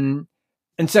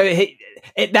 And so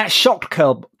that shocked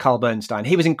Carl Bernstein.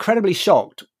 He was incredibly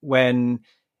shocked when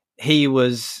he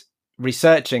was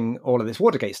researching all of this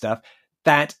Watergate stuff,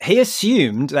 that he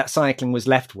assumed that cycling was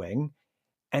left-wing,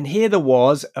 and here there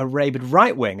was a rabid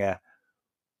right-winger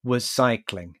was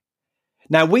cycling.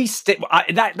 Now,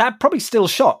 that probably still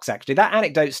shocks, actually. That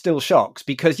anecdote still shocks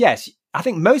because, yes, I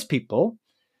think most people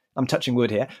I'm touching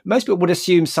wood here, most people would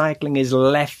assume cycling is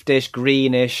leftish,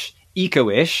 greenish,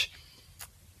 eco-ish.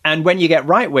 And when you get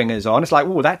right-wingers on, it's like,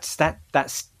 oh, that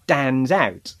stands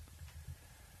out.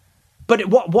 But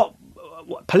what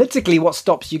politically, what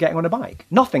stops you getting on a bike?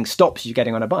 Nothing stops you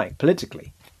getting on a bike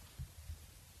politically.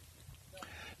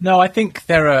 No, I think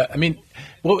there are. I mean,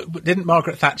 didn't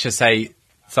Margaret Thatcher say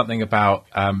something about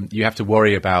you have to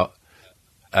worry about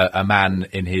a man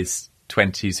in his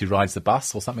 20s who rides the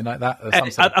bus or something like that?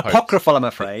 Apocryphal, I'm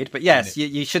afraid. But yes,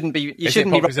 you shouldn't be. You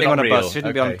shouldn't be riding on a bus.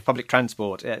 Shouldn't be on public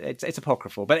transport. It's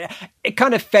apocryphal, but it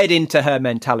kind of fed into her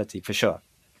mentality for sure.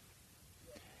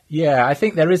 Yeah, I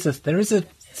think there is a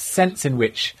sense in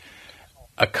which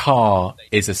a car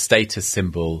is a status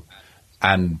symbol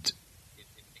and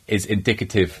is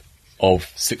indicative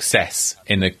of success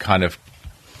in a kind of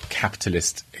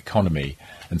capitalist economy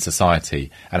and society,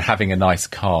 and having a nice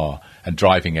car and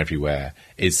driving everywhere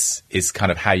is kind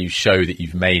of how you show that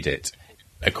you've mmade it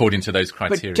according to those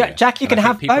criteria. But Jack, you can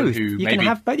have both. You can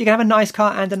have both. You can have a nice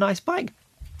car and a nice bike,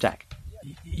 Jack.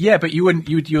 Yeah, but you wouldn't.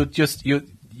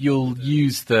 You'll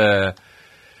use the.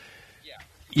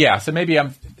 Yeah, so maybe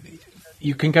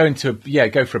you can go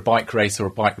for a bike race or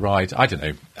a bike ride. I don't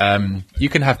know. You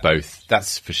can have both.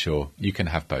 That's for sure. You can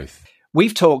have both.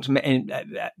 We've talked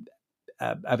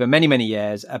over many, many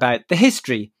years about the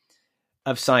history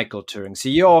of cycle touring. So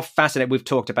you're fascinated. We've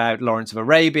talked about Lawrence of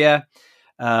Arabia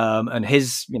and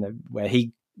his, where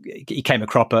he came a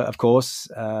cropper, of course,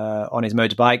 on his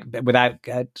motorbike without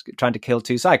trying to kill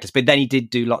two cyclists. But then he did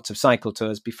do lots of cycle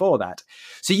tours before that.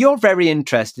 So you're very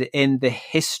interested in the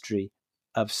history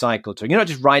of cycle touring. You're not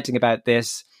just writing about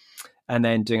this and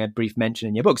then doing a brief mention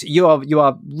in your books. You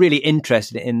are really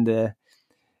interested in the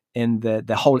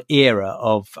whole era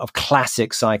of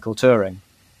classic cycle touring.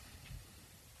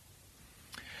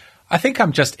 I think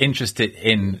I'm just interested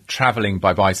in traveling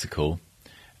by bicycle,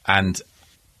 and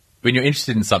when you're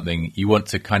interested in something, you want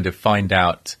to kind of find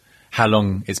out how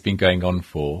long it's been going on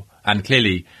for. And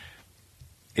clearly,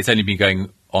 it's only been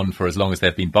going on for as long as there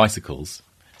have been bicycles.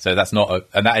 So that's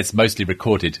and that is mostly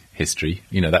recorded history.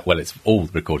 It's all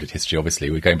recorded history. Obviously,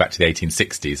 we're going back to the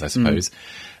 1860s, I suppose.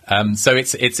 So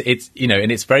it's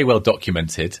and it's very well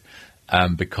documented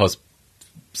because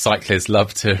cyclists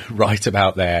love to write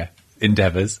about their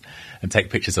endeavours and take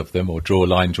pictures of them or draw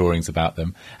line drawings about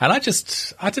them. And I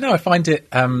don't know, I find it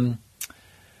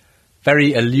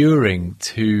very alluring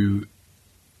to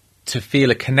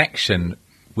feel a connection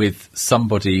with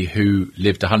somebody who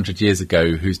lived 100 years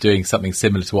ago who's doing something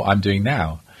similar to what I'm doing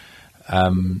now,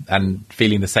 and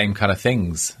feeling the same kind of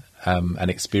things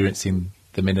and experiencing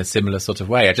them in a similar sort of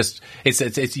way.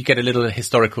 It's you get a little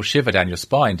historical shiver down your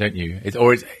spine, don't you?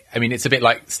 It's a bit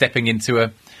like stepping into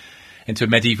a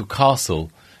medieval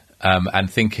castle and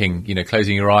thinking,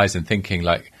 closing your eyes and thinking,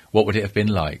 like, what would it have been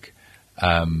like?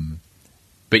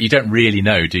 But you don't really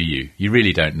know, do you? You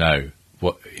really don't know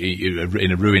what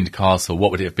in a ruined castle. What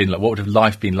would it have been like? What would have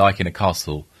life been like in a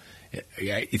castle?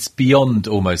 It's beyond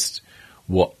almost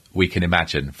what we can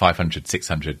imagine 500,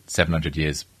 600, 700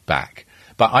 years back.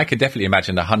 But I could definitely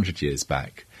imagine 100 years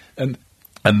back. And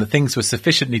the things were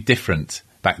sufficiently different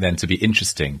back then to be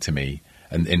interesting to me,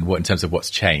 and in terms of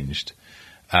what's changed.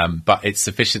 But it's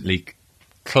sufficiently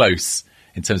close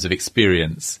in terms of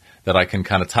experience that I can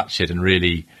kind of touch it and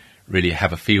really, really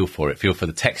have a feel for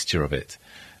the texture of it.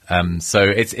 So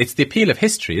it's the appeal of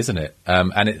history, isn't it?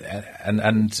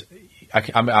 And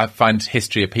I find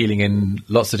history appealing in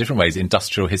lots of different ways.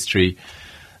 Industrial history.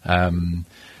 I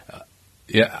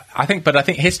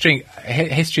think history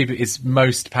is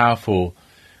most powerful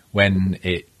when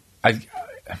I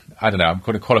don't know. I'm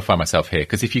going to qualify myself here,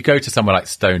 because if you go to somewhere like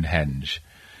Stonehenge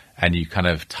and you kind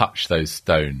of touch those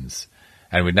stones,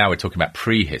 and we're talking about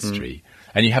prehistory,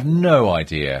 and you have no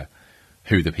idea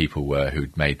who the people were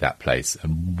who'd made that place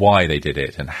and why they did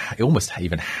it, and almost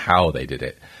even how they did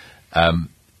it, and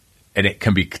it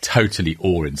can be totally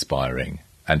awe-inspiring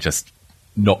and just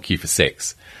knock you for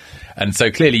six. And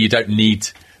so clearly you don't need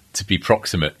to be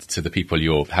proximate to the people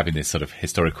you're having this sort of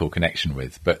historical connection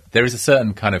with, but there is a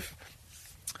certain kind of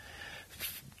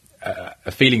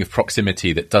a feeling of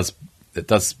proximity that does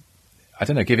I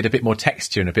don't know, give it a bit more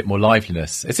texture and a bit more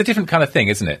liveliness. It's a different kind of thing,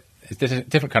 isn't it? It's a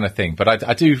different kind of thing. But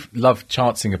I do love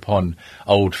chancing upon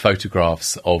old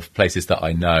photographs of places that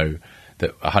I know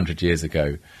that 100 years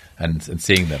ago and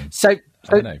seeing them. So I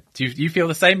don't know. Do you feel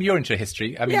the same? You're into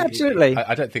history. I mean, yeah, absolutely.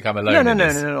 I don't think I'm alone. No,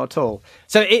 not at all.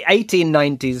 So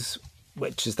 1890s,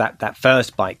 which is that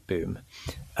first bike boom,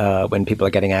 when people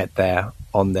are getting out there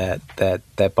on their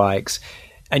bikes.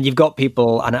 And you've got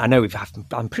people, and I know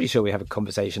I'm pretty sure we have a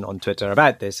conversation on Twitter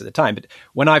about this at the time, but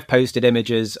when I've posted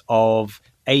images of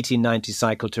 1890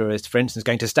 cycle tourist, for instance,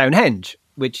 going to Stonehenge,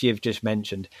 which you've just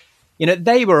mentioned,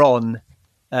 they were on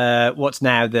what's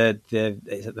now the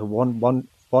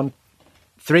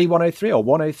 103 or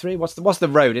 103. What's the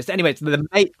road? It's anyway. It's the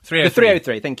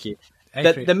 303. Thank you.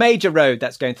 The major road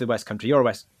that's going through the West Country. You're a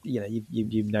West.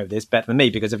 You know this better than me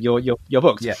because of your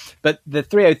books. Yeah. But the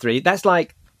 303. That's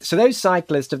like, so those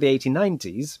cyclists of the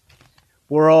 1890s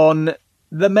were on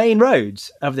the main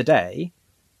roads of the day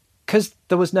because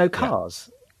there was no cars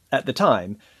at the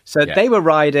time. So they were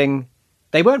riding.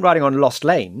 They weren't riding on lost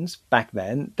lanes back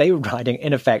then. They were riding,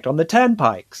 in effect, on the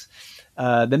turnpikes,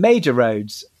 the major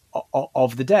roads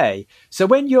of the day. So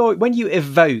when you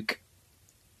evoke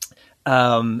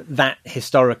that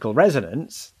historical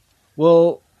resonance,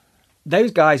 well,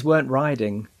 those guys weren't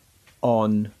riding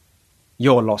on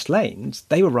your lost lanes.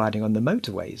 They were riding on the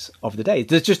motorways of the day.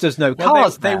 There's no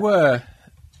cars there. They were.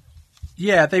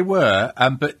 Yeah, they were.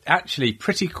 But actually,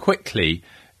 pretty quickly,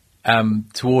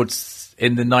 towards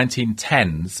in the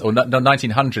 1910s or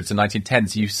 1900s and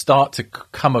 1910s, you start to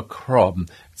come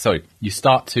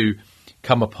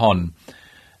upon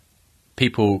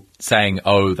people saying,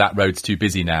 "Oh, that road's too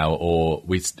busy now," or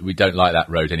 "We don't like that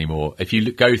road anymore." If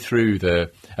you go through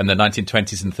the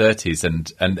 1920s and 30s,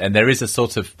 and there is a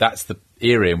sort of, that's the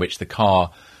era in which the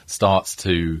car starts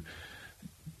to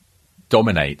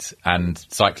dominate, and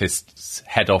cyclists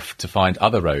head off to find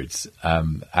other roads,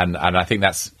 and I think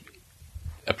that's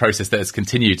a process that has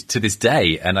continued to this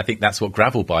day, and I think that's what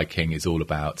gravel biking is all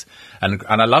about. And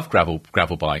I love gravel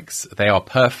bikes. They are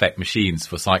perfect machines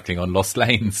for cycling on lost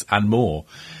lanes and more.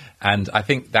 And I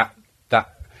think that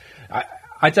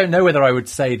I don't know whether I would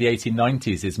say the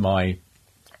 1890s is my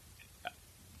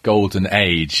golden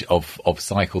age of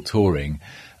cycle touring.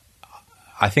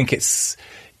 I think it's,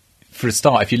 for a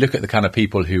start, if you look at the kind of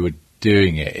people who were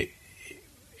doing it,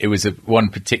 it was a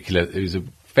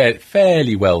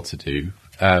fairly well-to-do.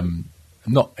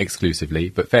 Not exclusively,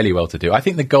 but fairly well to do. I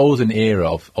think the golden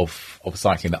era of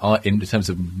cycling, in terms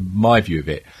of my view of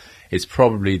it, is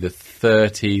probably the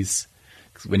 30s,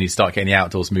 when you start getting the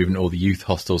outdoors movement, all the youth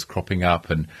hostels cropping up,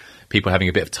 and people having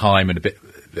a bit of time and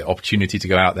the opportunity to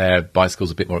go out there. Bicycles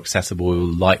a bit more accessible,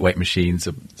 lightweight machines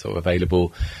are sort of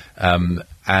available, and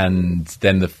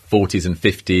then the 40s and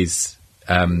 50s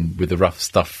with the rough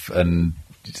stuff and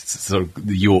sort of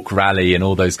the York Rally and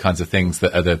all those kinds of things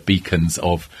that are the beacons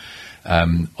of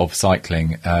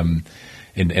cycling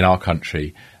in our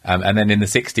country, and then in the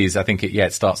 60s, I think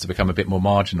it starts to become a bit more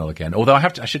marginal again. Although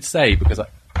I should say, because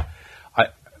I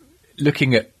look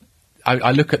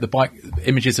at the bike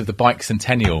images of the bike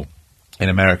centennial in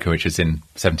America, which was in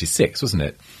 76, wasn't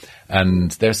it?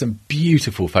 And there are some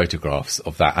beautiful photographs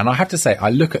of that. And I have to say, I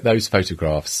look at those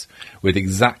photographs with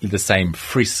exactly the same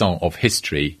frisson of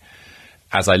history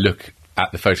as I look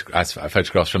at the photographs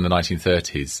from the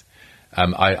 1930s.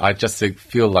 I just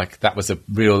feel like that was a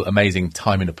real amazing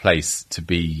time and a place to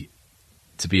be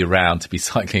around, to be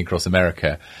cycling across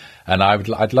America, and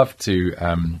I'd love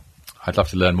to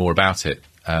learn more about it.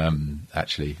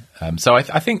 Actually, so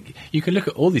I think you can look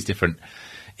at all these different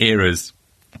eras.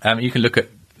 You can look at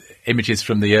images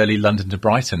from the early London to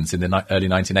Brightons in the early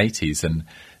 1980s and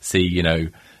see,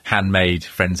 handmade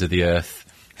Friends of the Earth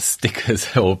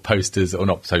stickers or posters, or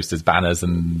not posters, banners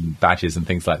and badges and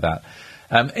things like that.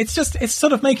 It's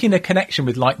sort of making a connection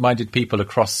with like-minded people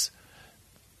across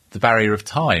the barrier of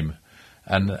time,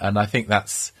 and I think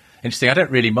that's interesting. I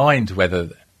don't really mind whether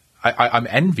I'm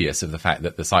envious of the fact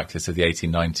that the cyclists of the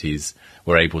 1890s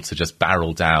were able to just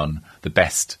barrel down the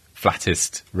best,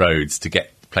 flattest roads to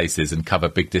get places and cover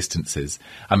big distances.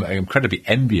 I'm incredibly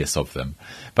envious of them,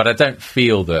 but I don't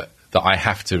feel that I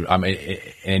have to, I'm in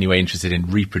any way interested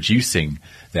in reproducing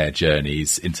their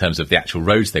journeys in terms of the actual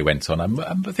roads they went on.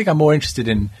 I think I'm more interested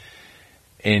in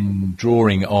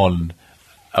drawing on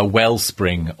a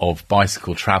wellspring of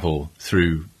bicycle travel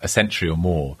through a century or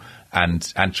more,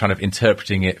 and trying of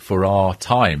interpreting it for our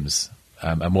times,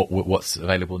 and what's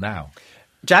available now.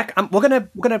 Jack, we're gonna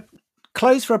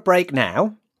close for a break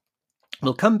now.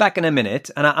 We'll come back in a minute,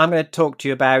 and I'm going to talk to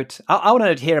you about. I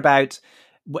want to hear about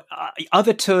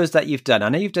other tours that you've done. I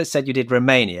know you've just said you did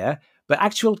Romania, but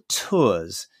actual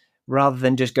tours rather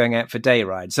than just going out for day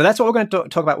rides. So that's what we're going to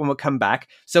talk about when we come back.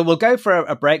 So we'll go for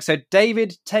a break. So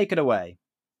David, take it away.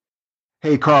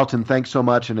 Hey, Carlton, thanks so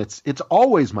much. And it's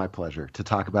always my pleasure to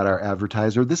talk about our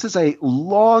advertiser. This is a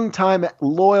long-time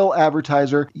loyal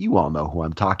advertiser. You all know who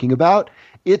I'm talking about.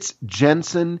 It's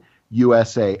Jensen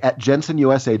USA at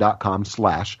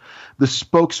jensenusa.com/the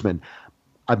spokesman.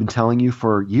 I've been telling you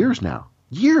for years now,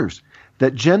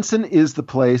 that Jensen is the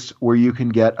place where you can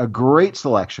get a great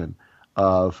selection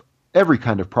of every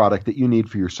kind of product that you need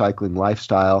for your cycling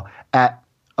lifestyle at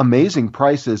amazing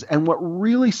prices. And what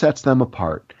really sets them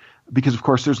apart, because of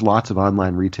course there's lots of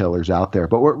online retailers out there,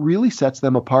 but what really sets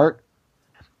them apart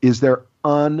is their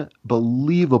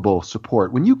unbelievable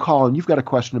support. When you call and you've got a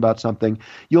question about something,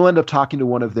 you'll end up talking to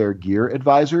one of their gear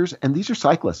advisors, and these are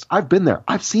cyclists. I've been there.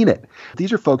 I've seen it.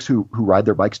 These are folks who ride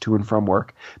their bikes to and from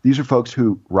work. These are folks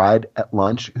who ride at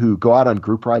lunch, who go out on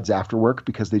group rides after work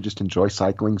because they just enjoy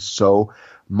cycling so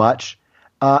much.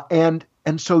 And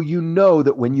so you know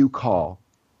that when you call,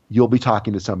 you'll be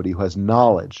talking to somebody who has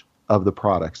knowledge of the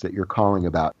products that you're calling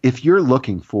about. If you're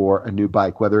looking for a new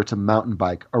bike, whether it's a mountain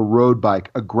bike, a road bike,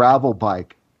 a gravel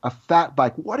bike, a fat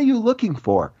bike, what are you looking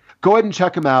for? Go ahead and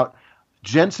check them out.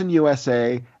 Jensen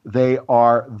USA, they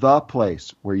are the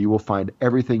place where you will find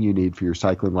everything you need for your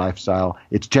cycling lifestyle.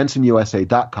 It's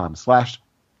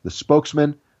jensenusa.com/the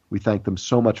spokesman. We thank them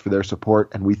so much for their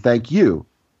support, and we thank you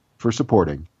for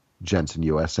supporting Jensen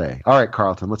USA. All right,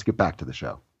 Carlton, let's get back to the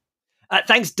show.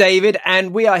 Thanks, David.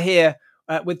 And we are here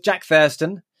with Jack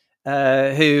Thurston,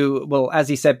 who, well, as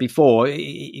he said before,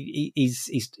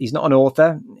 he's not an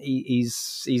author.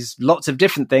 He's lots of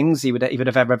different things. He would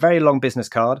have a very long business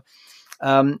card.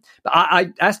 But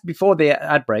I asked before the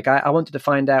ad break. I wanted to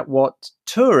find out what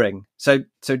touring. So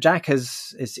Jack he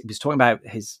was talking about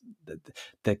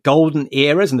the golden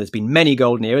eras, and there's been many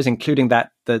golden eras, including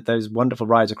those wonderful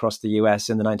rides across the US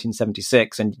in the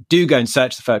 1976. And do go and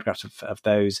search the photographs of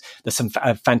those. There's some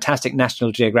fantastic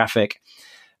National Geographic,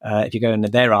 if you go into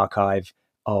their archive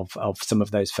of some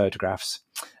of those photographs.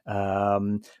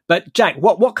 But Jack,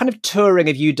 what kind of touring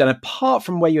have you done apart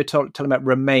from where you were telling about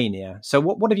Romania? So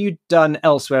what have you done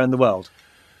elsewhere in the world?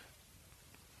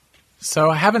 So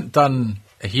I haven't done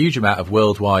a huge amount of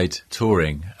worldwide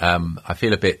touring. I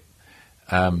feel a bit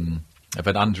of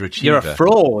an underachiever. You're a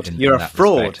fraud. You're a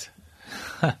fraud.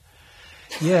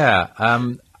 Yeah.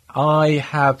 I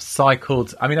have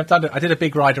cycled. I mean, I did a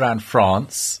big ride around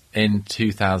France in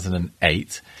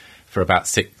 2008 for about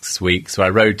 6 weeks. So I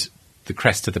rode the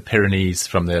crest of the Pyrenees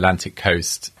from the Atlantic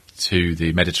coast to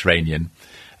the Mediterranean,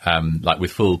 like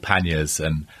with full panniers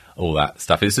and all that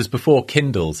stuff. This was before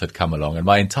Kindles had come along, and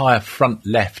my entire front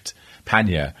left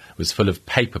pannier was full of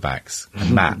paperbacks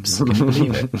and maps. Can you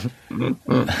believe it?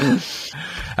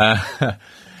 I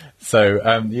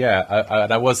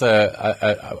was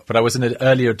but I was an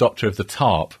early adopter of the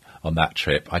tarp on that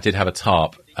trip. I did have a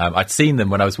tarp. I'd seen them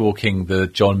when I was walking the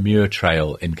John Muir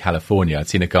Trail in California. I'd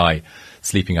seen a guy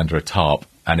sleeping under a tarp,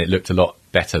 and it looked a lot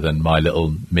better than my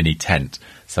little mini tent.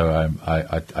 So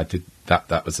I did that.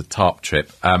 That was a tarp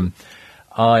trip.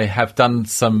 I have done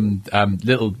some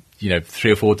little,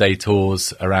 3 or 4 day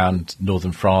tours around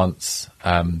northern France,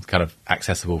 kind of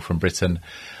accessible from Britain.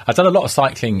 I've done a lot of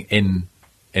cycling in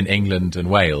England and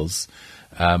Wales.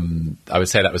 I would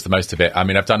say that was the most of it. I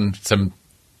mean, I've done some,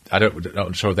 I'm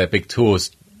not sure if they're big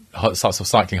tours, sorts of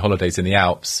cycling holidays in the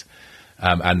Alps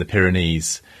and the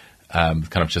Pyrenees, kind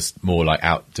of just more like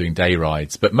out doing day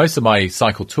rides. But most of my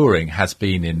cycle touring has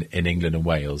been in England and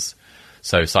Wales.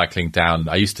 So cycling down,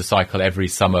 I used to cycle every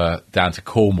summer down to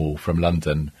Cornwall from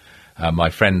London. My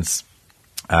friends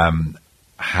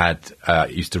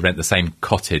used to rent the same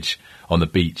cottage on the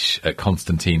beach at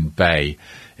Constantine Bay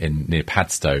near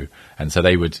Padstow, and so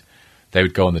they would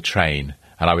go on the train,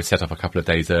 and I would set off a couple of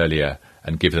days earlier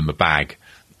and give them a bag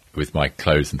with my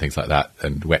clothes and things like that,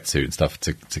 and wetsuit and stuff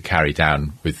to carry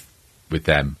down with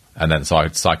them, and then so I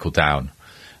would cycle down,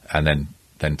 and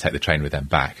then take the train with them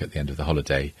back at the end of the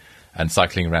holiday, and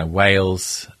cycling around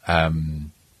Wales,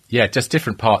 just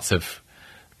different parts of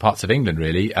England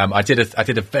really. I did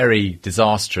a very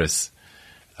disastrous.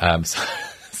 So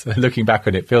looking back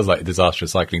on it, feels like a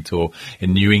disastrous cycling tour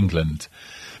in New England,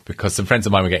 because some friends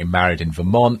of mine were getting married in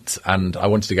Vermont, and I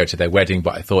wanted to go to their wedding,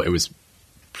 but I thought it was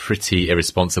pretty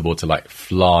irresponsible to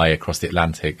fly across the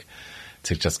Atlantic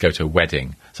to just go to a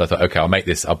wedding. So I thought, okay,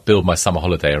 I'll build my summer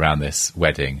holiday around this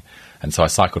wedding. And so I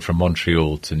cycled from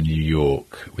Montreal to New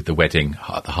York with the wedding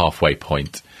at the halfway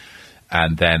point.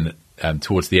 And then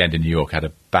towards the end in New York, I had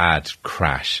a bad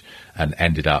crash and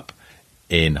ended up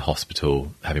in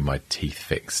hospital having my teeth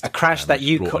fixed. A crash that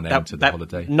you brought an end to the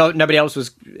holiday. Nobody else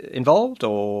was involved,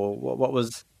 or what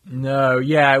was? No,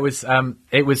 yeah, it was on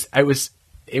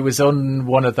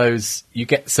one of those. You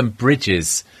get some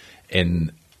bridges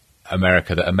in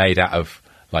America that are made out of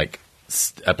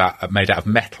made out of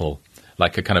metal,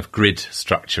 like a kind of grid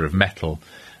structure of metal.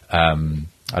 I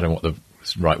don't know what the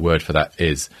right word for that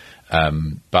is,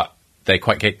 but they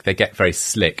get very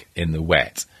slick in the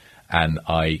wet. And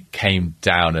I came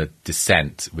down a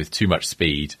descent with too much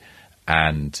speed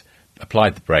and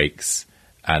applied the brakes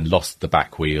and lost the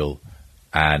back wheel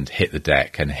and hit the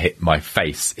deck and hit my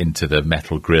face into the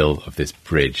metal grill of this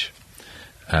bridge.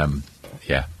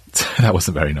 Yeah, that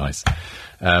wasn't very nice.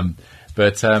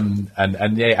 But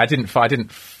yeah,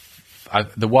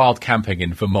 the wild camping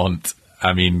in Vermont,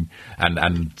 I mean,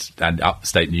 and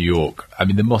upstate New York, I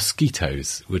mean, the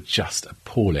mosquitoes were just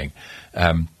appalling.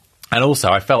 And also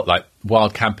I felt like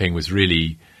wild camping was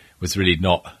really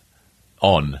not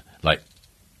on. Like,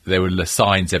 there were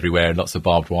signs everywhere and lots of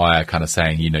barbed wire kind of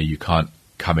saying, you can't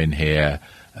come in here,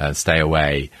 stay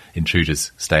away,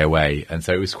 intruders, stay away. And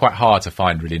so it was quite hard to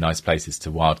find really nice places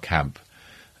to wild camp.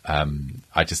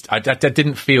 I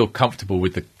didn't feel comfortable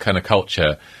with the kind of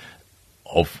culture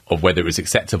of whether it was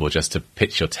acceptable just to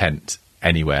pitch your tent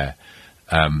anywhere.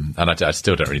 And I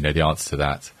still don't really know the answer to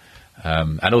that.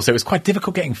 And also it was quite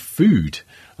difficult getting food.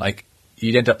 Like,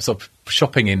 you'd end up sort of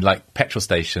shopping in like petrol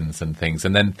stations and things,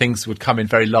 and then things would come in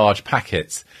very large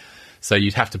packets. So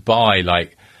you'd have to buy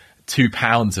like 2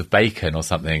 pounds of bacon or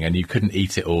something, and you couldn't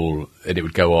eat it all and it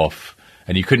would go off.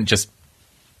 And you couldn't just,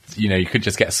 you could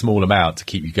just get a small amount to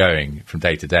keep you going from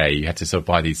day to day. You had to sort of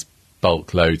buy these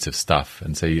bulk loads of stuff,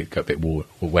 and so you got a bit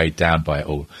weighed down by it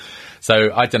all.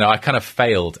 So I don't know, I kind of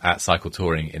failed at cycle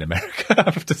touring in America,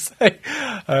 I have to say.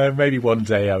 Maybe one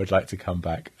day I would like to come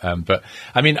back. But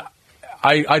I mean,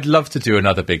 I'd love to do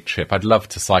another big trip. I'd love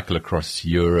to cycle across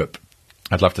Europe.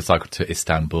 I'd love to cycle to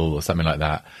Istanbul or something like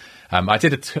that. I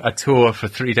did a tour for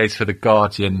 3 days for the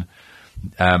Guardian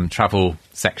travel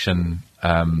section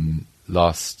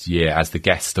last year as the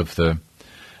guest of the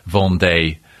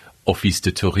Vendée Office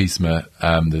de Tourisme,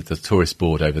 the tourist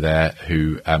board over there,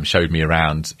 who showed me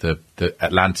around the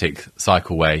Atlantic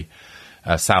cycleway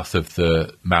south of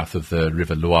the mouth of the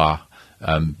River Loire,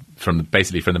 from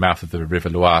the mouth of the River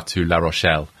Loire to La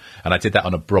Rochelle. And I did that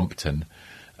on a Brompton,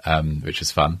 which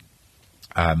was fun.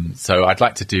 So I'd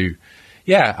like to do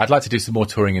some more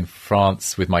touring in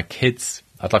France with my kids.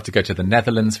 I'd love to go to the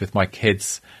Netherlands with my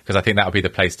kids, because I think that would be the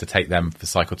place to take them for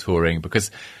cycle touring,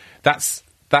 because that's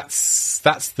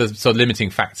the sort of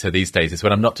limiting factor these days, is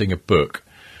when I'm not doing a book,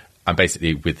 I'm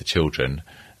basically with the children,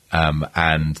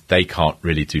 and they can't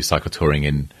really do cycle touring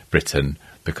in Britain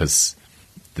because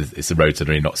the roads are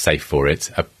really not safe for it,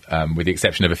 with the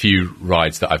exception of a few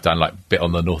rides that I've done, like a bit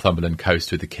on the Northumberland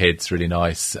coast with the kids, really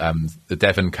nice. The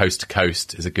Devon coast to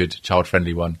coast is a good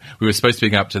child-friendly one. We were supposed to be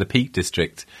going up to the Peak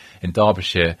District in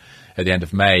Derbyshire at the end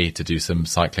of May to do some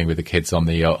cycling with the kids on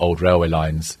the old railway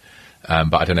lines.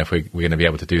 But I don't know if we're going to be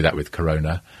able to do that with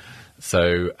Corona.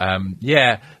 So,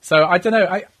 so I don't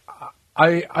know.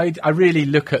 I really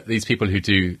look at these people who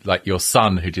do, like your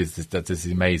son, who does this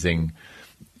amazing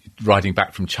riding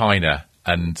back from China.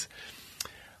 And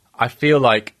I feel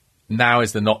like now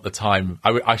is not the time.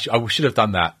 I should have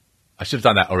done that. I should have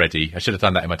done that already. I should have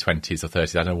done that in my 20s or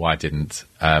 30s. I don't know why I didn't.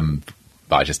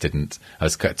 But I just didn't. I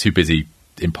was too busy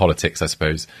in politics, I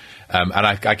suppose. And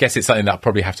I guess it's something that I'll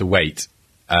probably have to wait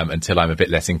until I'm a bit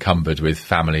less encumbered with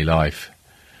family life.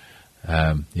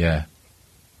 Yeah.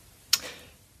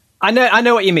 I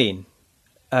know what you mean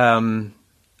about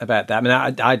that. I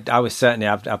mean, I was certainly,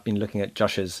 I've been looking at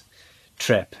Josh's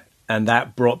trip, and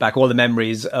that brought back all the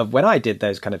memories of when I did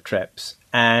those kind of trips.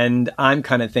 And I'm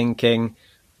kind of thinking,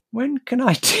 when can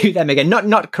I do them again?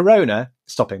 Not Corona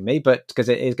stopping me, but because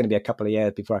it is going to be a couple of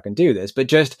years before I can do this. But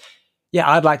just, yeah,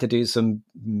 I'd like to do some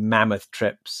mammoth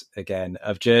trips again,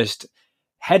 of just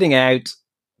heading out,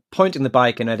 pointing the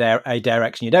bike in a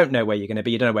direction. You don't know where you're going to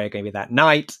be. You don't know where you're going to be that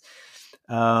night.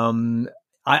 I'm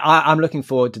looking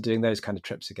forward to doing those kind of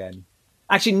trips again.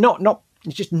 Actually, not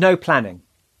just no planning,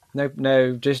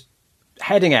 no, just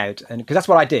heading out, and because that's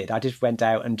what I did. I just went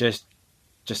out and just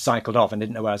cycled off and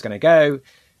didn't know where I was going to go,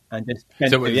 and just.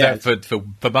 So was that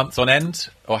for months on end,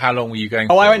 or how long were you going?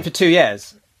 Oh, I went for 2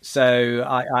 years. So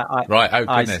I right. Oh,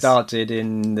 I started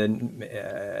in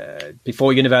the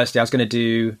before university. I was going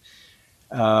to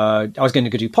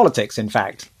go do politics, in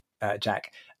fact,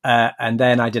 Jack. And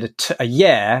then I did a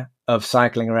year of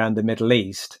cycling around the Middle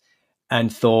East,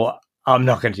 and thought, I'm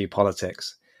not going to do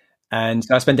politics. And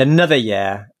so I spent another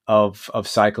year of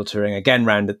cycle touring again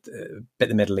around a bit of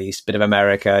the Middle East, bit of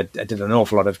America. I did an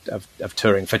awful lot of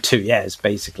touring for 2 years,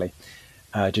 basically,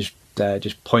 just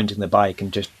pointing the bike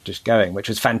and just going, which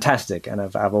was fantastic. And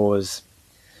I've always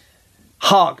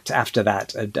harked after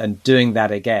that and doing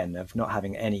that again, of not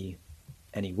having any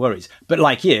worries. But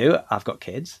like you, I've got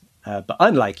kids. But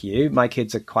unlike you, my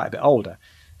kids are quite a bit older.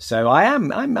 So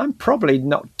I'm probably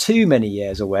not too many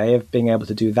years away of being able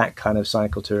to do that kind of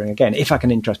cycle touring again, if I can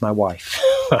interest my wife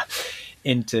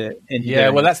into yeah.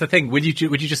 Well, that's the thing. Would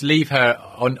you just leave her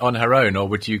on her own, or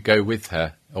would you go with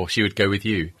her, or she would go with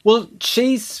you? Well,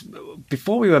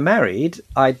 before we were married,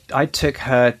 I took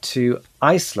her to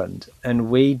Iceland, and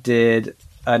we did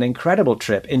an incredible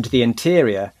trip into the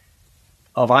interior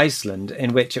of Iceland,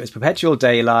 in which it was perpetual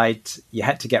daylight. You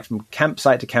had to get from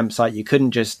campsite to campsite. You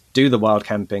couldn't just do the wild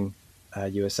camping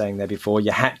you were saying there before.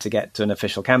 You had to get to an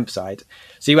official campsite.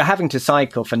 So you were having to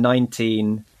cycle for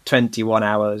 19, 21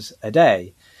 hours a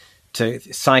day to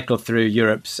cycle through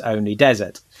Europe's only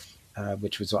desert,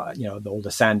 which was, all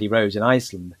the sandy roads in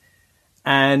Iceland.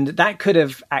 And that could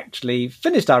have actually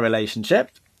finished our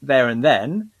relationship there and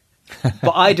then.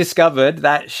 But I discovered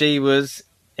that she was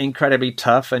incredibly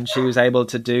tough and she was able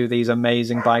to do these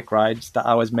amazing bike rides that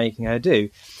I was making her do.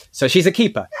 So she's a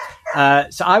keeper.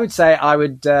 So I would say I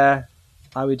would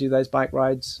do those bike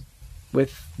rides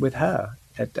with her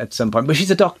at some point. But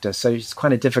she's a doctor, so it's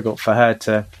kind of difficult for her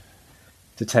to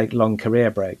take long career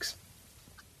breaks.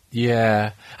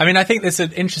 Yeah. I mean, I think there's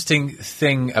an interesting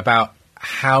thing about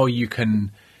how you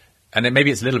can, and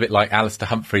maybe it's a little bit like Alistair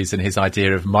Humphreys and his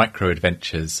idea of micro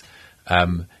adventures.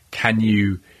 Can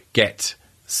you get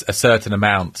a certain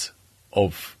amount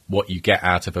of what you get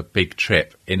out of a big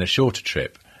trip in a shorter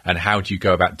trip? And how do you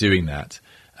go about doing that?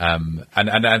 And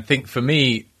I think for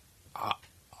me,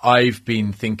 I've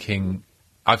been thinking,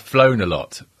 I've flown a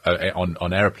lot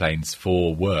on airplanes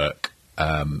for work.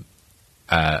 And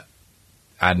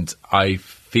I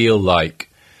feel like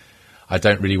I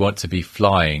don't really want to be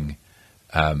flying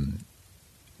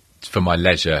for my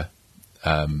leisure.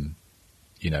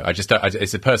 I just don't,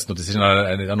 it's a personal decision,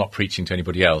 and I'm not preaching to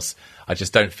anybody else. I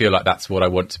just don't feel like that's what I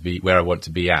want to be, where I want to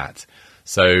be at.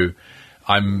 So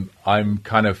I'm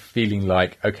kind of feeling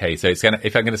like, okay, so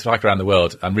if I'm going to cycle around the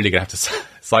world, I'm really going to have to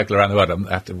cycle around the world.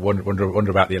 I have to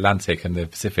wonder about the Atlantic and the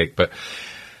Pacific, but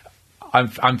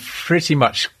I'm pretty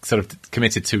much sort of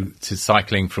committed to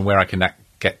cycling from where I can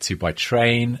get to by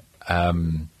train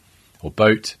or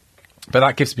boat, but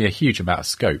that gives me a huge amount of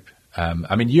scope.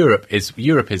 I mean, Europe is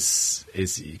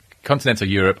continental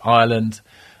Europe, Ireland.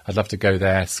 I'd love to go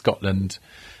there. Scotland.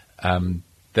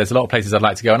 There's a lot of places I'd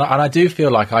like to go, and I do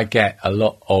feel like I get a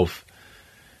lot of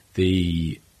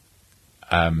the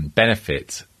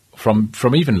benefit from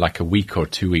even like a week or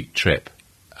 2 week trip.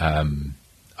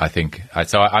 I think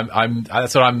so.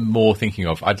 That's what I'm more thinking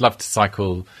of. I'd love to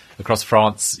cycle across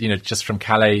France, just from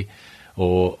Calais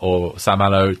or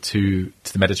Saint-Malo to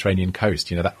the Mediterranean coast.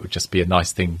 That would just be a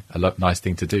nice thing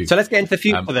to do. So let's get into the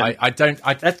future.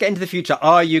 Let's get into the future.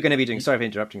 Are you going to be doing? Sorry for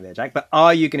interrupting there, Jack. But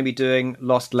are you going to be doing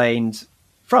Lost Lanes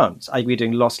France? Are you going to be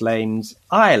doing Lost Lanes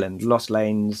Ireland? Lost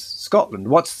Lanes Scotland?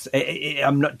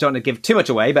 I'm not don't want to give too much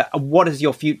away, but what is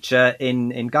your future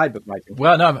in guidebook writing?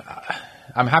 Well, no.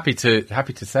 I'm happy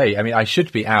to say. I mean, I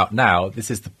should be out now. This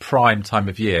is the prime time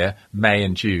of year, May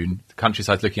and June. The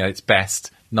countryside's looking at its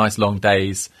best. Nice long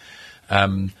days.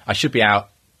 I should be out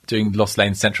doing Lost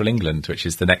Lanes Central England, which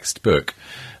is the next book.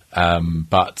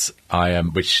 But I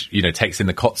am, which takes in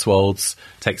the Cotswolds,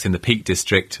 takes in the Peak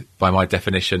District. By my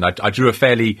definition, I drew a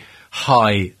fairly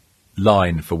high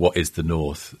line for what is the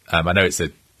North. I know it's a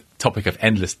topic of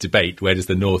endless debate. Where does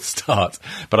the North start?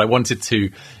 But I wanted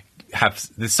to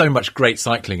there's so much great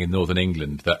cycling in northern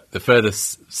England that the further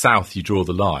south you draw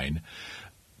the line,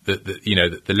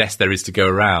 the less there is to go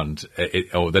around,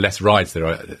 or the less rides there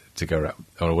are to go around.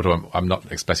 Or I'm not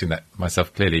expressing that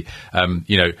myself clearly.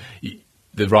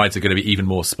 The rides are going to be even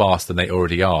more sparse than they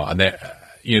already are. And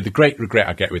the great regret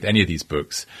I get with any of these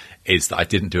books is that I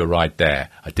didn't do a ride there.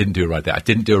 I didn't do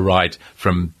a ride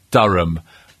from Durham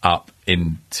up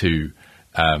into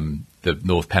the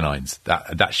North Pennines.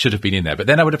 That should have been in there, but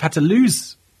then I would have had to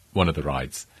lose one of the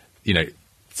rides,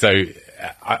 So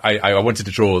I wanted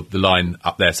to draw the line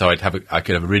up there, so I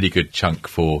could have a really good chunk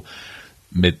for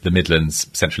the Midlands,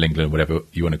 Central England, whatever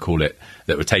you want to call it,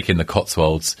 that would take in the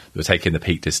Cotswolds, that would take in the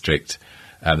Peak District,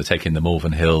 that would take in the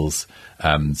Malvern Hills,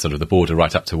 sort of the border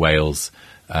right up to Wales.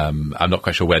 I'm not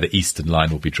quite sure where the eastern line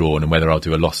will be drawn and whether I'll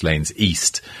do a Lost Lanes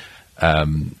East.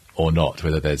 Or not,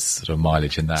 whether there's sort of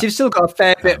mileage in that. So you've still got a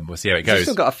fair bit. We'll see how it goes. You've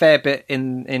still got a fair bit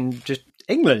in just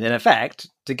England, in effect,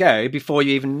 to go before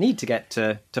you even need to get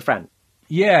to France.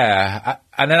 Yeah,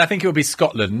 and then I think it would be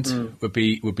Scotland would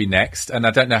be next, and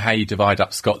I don't know how you divide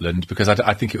up Scotland, because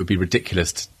I think it would be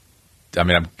ridiculous.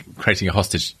 I'm creating a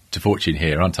hostage to fortune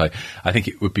here, aren't I? I think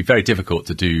it would be very difficult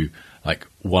to do like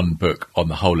one book on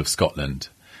the whole of Scotland,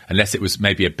 unless it was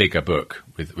maybe a bigger book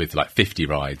with like 50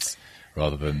 rides.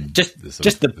 Rather than just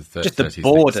the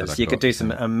borders, you could do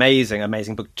some amazing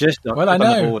book just on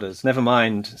the borders. Never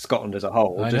mind Scotland as a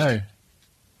whole. I know.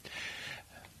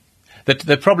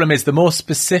 The problem is, the more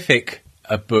specific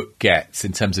a book gets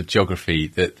in terms of geography,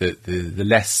 the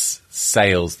less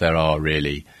sales there are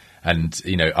really, and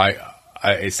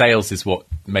sales is what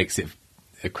makes it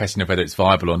a question of whether it's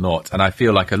viable or not. And I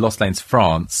feel like a Lost Lanes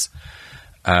France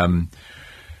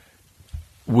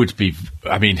would be,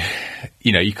 I mean,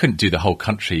 you couldn't do the whole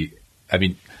country. I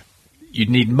mean, you'd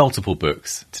need multiple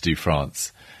books to do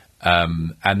France.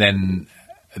 And then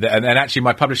actually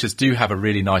my publishers do have a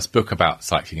really nice book about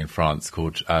cycling in France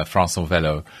called France en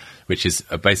vélo, which is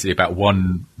basically about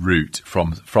one route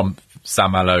from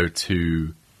Saint-Malo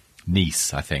to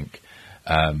Nice, I think.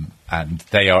 And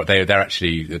they're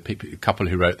actually the couple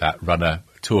who wrote that run a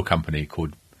tour company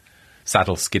called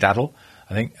Saddle Skedaddle,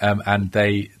 I think. And I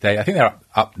think they're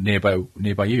up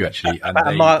nearby you actually, and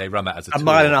they run that as a tour.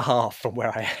 Mile and a half from where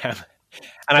I am.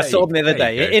 And I saw them the other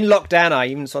day in lockdown. I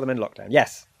even saw them in lockdown.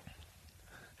 Yes.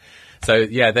 So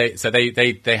yeah,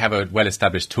 they have a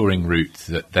well-established touring route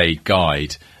that they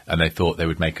guide, and they thought they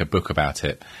would make a book about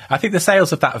it. I think the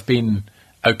sales of that have been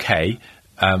okay.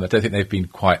 I don't think they've been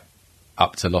quite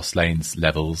up to Lost Lanes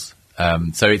levels.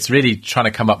 So it's really trying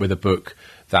to come up with a book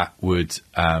that would,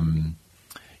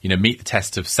 meet the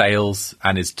test of sales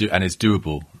and is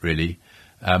doable. Really,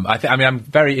 I'm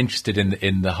very interested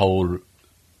in the whole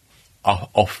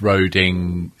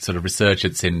off-roading sort of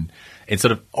resurgence in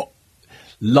sort of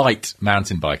light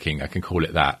mountain biking. I can call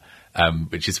it that,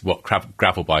 which is what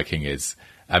gravel biking is.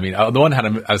 I mean, on the one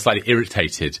hand, I'm slightly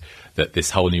irritated that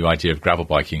this whole new idea of gravel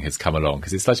biking has come along,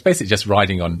 because it's like basically just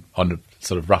riding on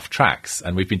sort of rough tracks,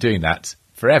 and we've been doing that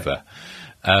forever,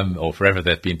 or forever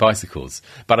there have been bicycles.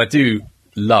 But I do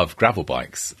love gravel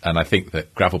bikes, and I think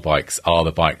that gravel bikes are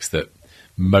the bikes that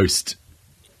most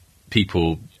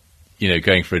people,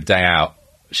 going for a day out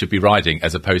should be riding,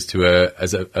 as opposed to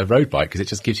a road bike, because it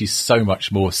just gives you so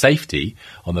much more safety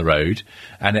on the road,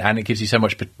 and it gives you so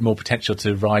much more potential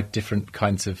to ride different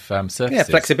kinds of surfaces. Yeah,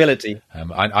 flexibility.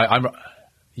 I'm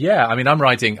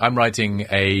riding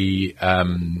a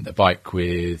bike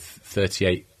with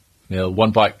 38 mil.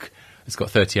 One bike has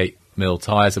got 38 mil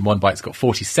tires, and one bike's got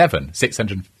 47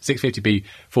 650B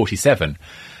 47,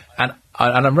 and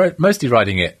I'm mostly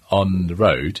riding it on the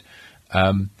road.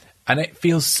 And it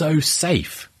feels so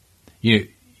safe. It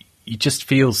just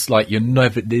feels like you're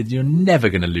never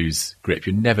going to lose grip.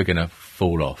 You're never going to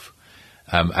fall off.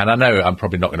 And I know I'm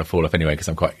probably not going to fall off anyway, because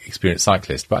I'm quite an experienced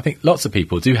cyclist. But I think lots of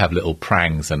people do have little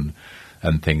prangs and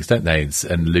things, don't they?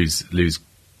 And lose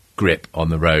grip on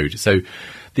the road. So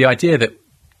the idea that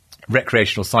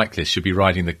recreational cyclists should be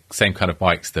riding the same kind of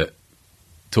bikes that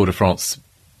Tour de France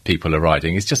people are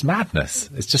riding is just madness.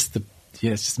 It's just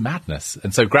madness.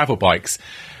 And so gravel bikes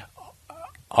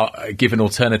give an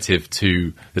alternative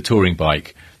to the touring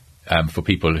bike for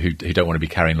people who don't want to be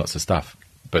carrying lots of stuff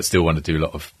but still want to do a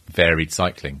lot of varied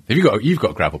cycling. You've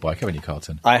got a gravel bike, haven't you,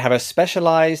 Carlton? I have a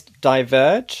Specialized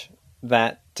Diverge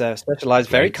that Specialized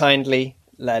very kindly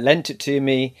lent it to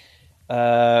me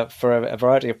for a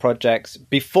variety of projects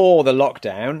before the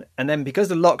lockdown, and then because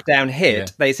the lockdown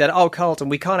hit, they said, "Oh, Carlton,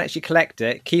 we can't actually collect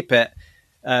it. Keep it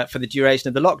for the duration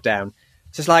of the lockdown."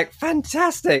 So it's like,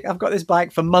 fantastic! I've got this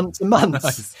bike for months and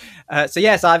months. Nice. So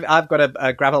yes, I've got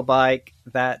a gravel bike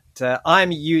that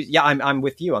I'm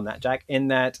with you on that, Jack. In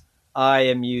that I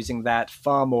am using that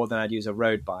far more than I'd use a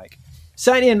road bike.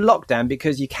 Certainly in lockdown,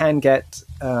 because you can get,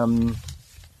 you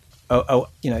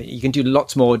can do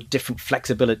lots more different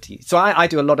flexibility. So I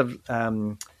do a lot of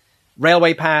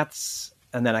railway paths.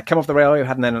 And then I come off the railway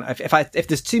path, and then if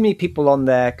there's too many people on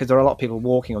there, because there are a lot of people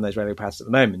walking on those railway paths at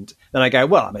the moment, then I go,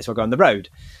 well, I may as well go on the road.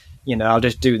 I'll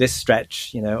just do this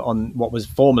stretch, on what was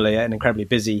formerly an incredibly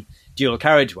busy dual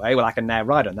carriageway. Well, I can now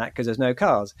ride on that because there's no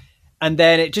cars. And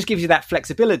then it just gives you that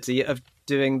flexibility of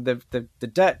doing the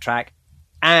dirt track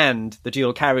and the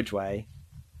dual carriageway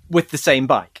with the same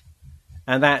bike.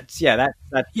 And that's. Yeah.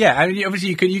 I mean, obviously,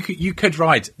 you could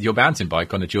ride your mountain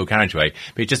bike on the dual carriageway,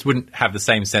 but it just wouldn't have the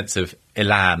same sense of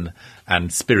elan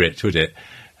and spirit, would it?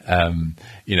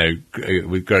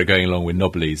 We're going along with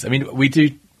knobblies. I mean, we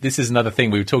do. This is another thing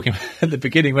we were talking about at the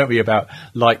beginning, weren't we, about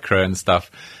Lycra and stuff.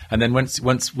 And then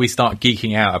once we start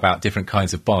geeking out about different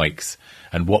kinds of bikes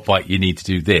and what bike you need to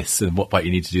do this and what bike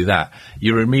you need to do that,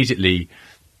 you're immediately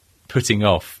putting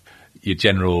off your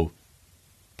general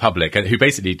public, who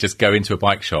basically just go into a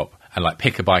bike shop and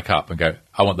pick a bike up and go,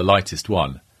 I want the lightest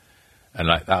one, and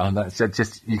that. And that's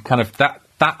just you kind of that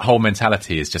whole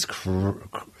mentality is just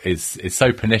is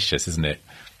so pernicious, isn't it?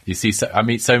 You see, I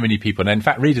meet so many people, and in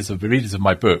fact, readers of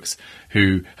my books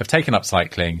who have taken up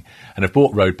cycling and have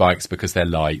bought road bikes because they're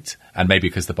light, and maybe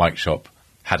because the bike shop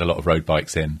had a lot of road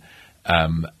bikes in,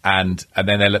 and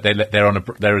then they're on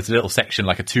there is a little section,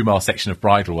 like a 2-mile section of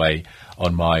bridleway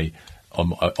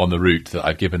on the route that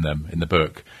I've given them in the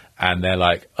book, and they're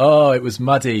like, oh, it was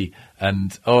muddy,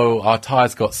 and oh, our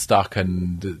tyres got stuck,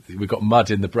 and we got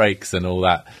mud in the brakes and all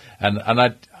that, and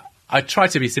I try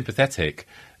to be sympathetic,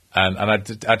 and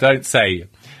I don't say,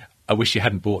 I wish you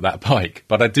hadn't bought that bike,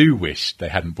 but I do wish they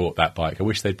hadn't bought that bike. I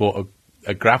wish they'd bought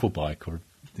a gravel bike or,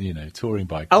 touring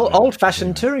bike.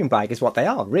 Old-fashioned touring bike is what they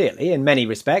are, really, in many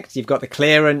respects. You've got the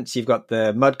clearance, you've got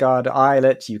the mudguard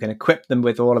eyelet, you can equip them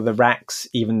with all of the racks,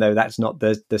 even though that's not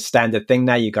the standard thing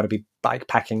now. You've got to be bike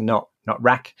packing, not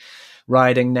rack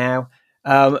riding now.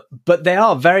 But they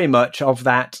are very much of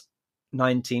that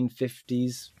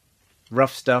 1950s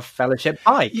rough stuff fellowship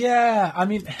bike. Yeah, I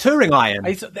mean, touring iron.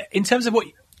 In terms of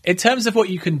what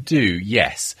you can do,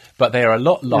 yes, but they are a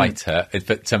lot lighter in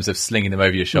terms of slinging them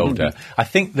over your shoulder. Mm-hmm. I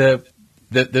think the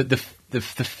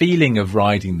feeling of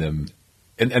riding them,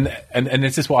 and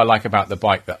this is what I like about the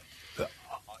bike that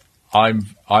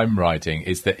I'm riding,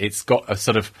 is that it's got a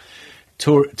sort of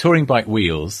touring bike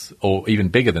wheels, or even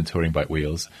bigger than touring bike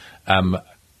wheels,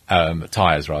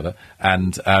 tires rather,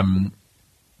 and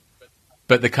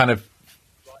but the kind of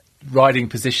riding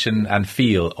position and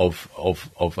feel of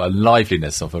a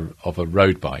liveliness of a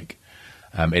road bike.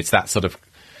 It's that sort of,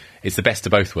 it's the best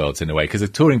of both worlds in a way, because a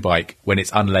touring bike, when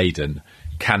it's unladen,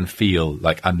 can feel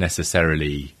like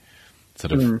unnecessarily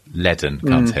sort of leaden,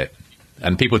 can't it?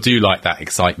 And people do like that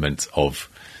excitement of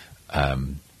a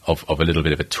little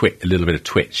bit of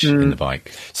twitch in the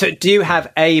bike. So do you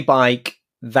have a bike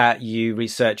that you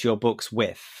research your books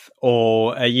with?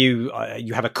 Or are you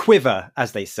have a quiver,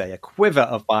 as they say, a quiver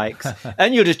of bikes,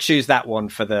 and you'll just choose that one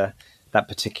for that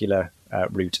particular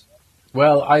route?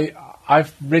 Well,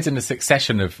 I've ridden a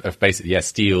succession of basically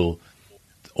steel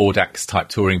Audax type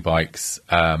touring bikes.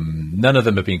 None of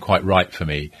them have been quite right for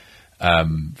me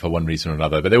for one reason or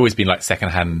another, but they've always been like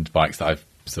second-hand bikes that I've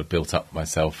sort of built up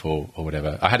myself or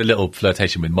whatever. I had a little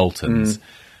flirtation with Moultons,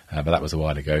 but that was a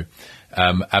while ago.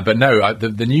 But no,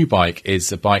 the new bike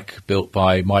is a bike built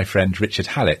by my friend Richard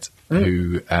Hallett,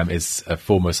 who is a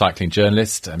former cycling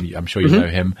journalist. I'm sure you know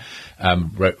him.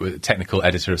 Wrote technical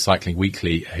editor of Cycling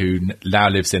Weekly, who now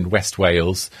lives in West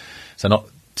Wales, so not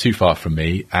too far from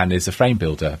me, and is a frame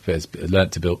builder. Has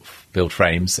learnt to build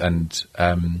frames and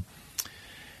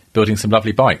building some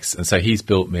lovely bikes. And so he's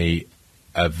built me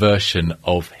a version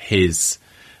of his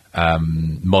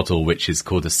model, which is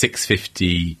called the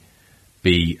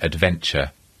 650B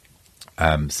Adventure.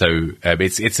 It's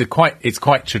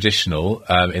quite traditional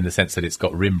in the sense that it's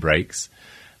got rim brakes,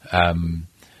 and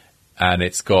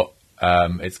it's got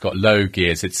low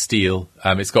gears. It's steel.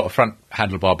 It's got a front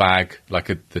handlebar bag like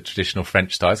the traditional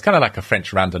French style. It's kind of like a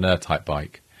French randonneur type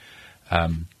bike.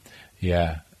 But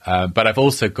I've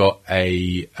also got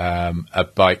a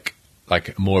bike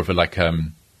like more of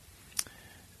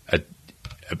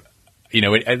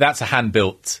that's a hand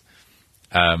built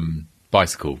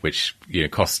bicycle, which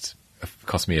cost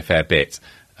me a fair bit,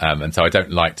 and so I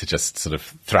don't like to just sort of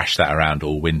thrash that around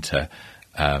all winter.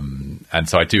 And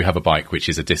so I do have a bike which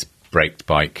is a disc braked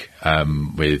bike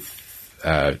with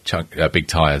big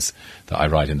tyres that I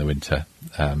ride in the winter.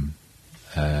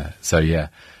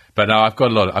 But no, I've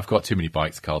got too many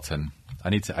bikes, Carlton.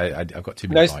 I've got too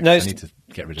many bikes. I need to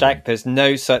get rid of them. Jack, there's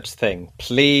no such thing.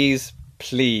 Please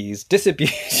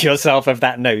disabuse yourself of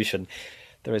that notion.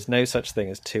 There is no such thing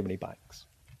as too many bikes.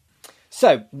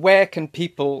 So, where can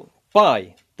people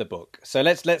buy the book? So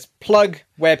let's plug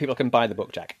where people can buy the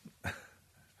book, Jack.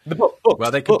 The book.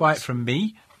 Well, they can buy it from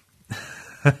me.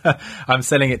 I'm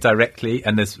selling it directly,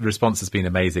 and the response has been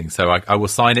amazing. So I will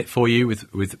sign it for you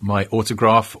with my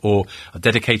autograph, or I'll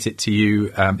dedicate it to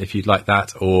you if you'd like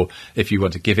that, or if you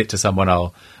want to give it to someone,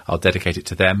 I'll dedicate it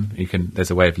to them. There's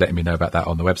a way of letting me know about that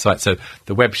on the website. So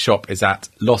the web shop is at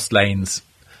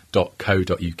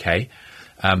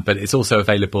lostlanes.co.uk, but it's also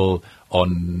available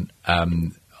on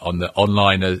the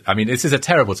online. I mean, this is a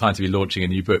terrible time to be launching a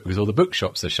new book because all the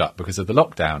bookshops are shut because of the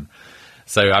lockdown.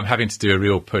 So I'm having to do a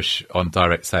real push on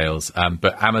direct sales.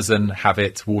 But Amazon have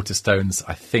it. Waterstones,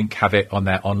 I think, have it on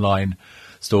their online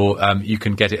store. You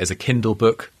can get it as a Kindle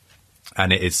book,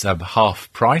 and it is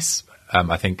half price.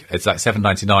 I think it's like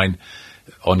 $7.99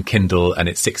 on Kindle, and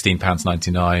it's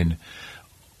 £16.99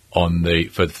 on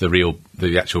for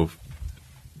the actual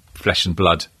flesh and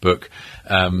blood book,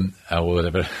 or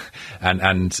whatever.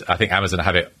 And I think Amazon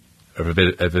have it of a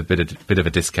bit of a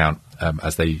discount,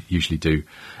 as they usually do,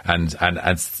 and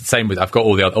same with, I've got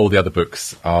all the other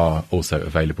books are also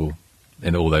available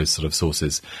in all those sort of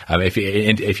sources.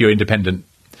 If your independent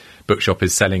bookshop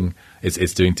is doing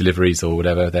deliveries or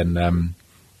whatever, then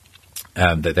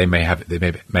that they may have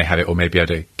it or may be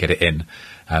able to get it in.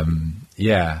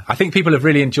 I think people have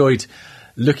really enjoyed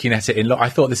looking at it. I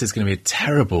thought this is going to be a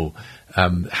terrible.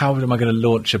 How am I going to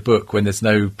launch a book when there's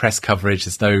no press coverage?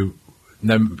 There's no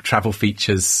travel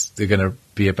features that are going to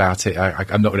be about it.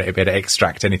 I'm not going to be able to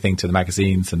extract anything to the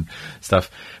magazines and stuff.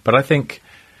 But I think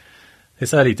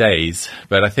It's early days,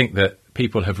 but I think that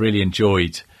people have really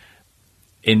enjoyed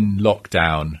in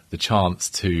lockdown the chance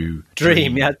to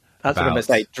dream. Yeah, that's what I'm going to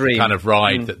say. Dream, the kind of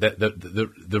ride that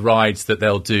the rides that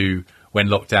they'll do when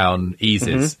lockdown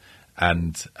eases,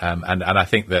 and I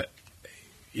think that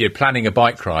planning a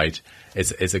bike ride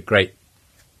is a great.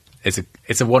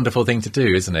 It's a wonderful thing to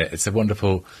do, isn't it? It's a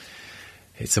wonderful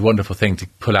thing to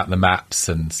pull out the maps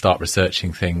and start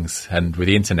researching things. And with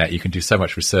the internet, you can do so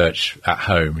much research at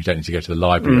home. You don't need to go to the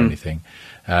library or anything.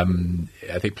 I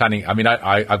think planning. I mean,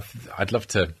 I'd love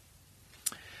to.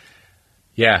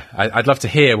 Yeah, I'd love to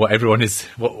hear what everyone's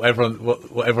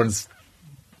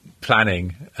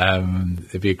planning.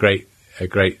 It'd be a great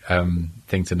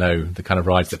thing to know, the kind of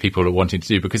rides that people are wanting to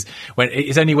do, because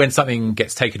it's only when something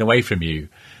gets taken away from you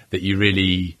that you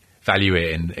really value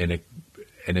it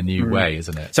in a new way,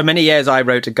 isn't it? So many years I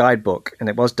wrote a guidebook, and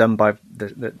it was done by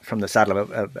from the saddle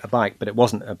of a bike, but it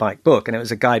wasn't a bike book, and it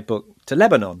was a guidebook to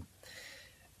Lebanon.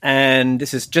 And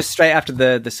this is just straight after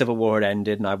the Civil War had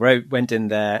ended, and I went in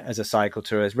there as a cycle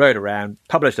tourist, rode around,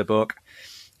 published a book,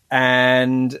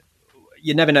 and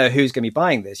you never know who's going to be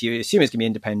buying this. You assume it's going to be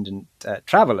independent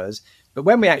travelers, but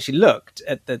when we actually looked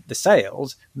at the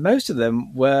sales, most of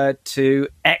them were to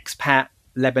expat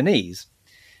Lebanese.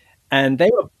 And they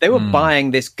were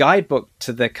buying this guidebook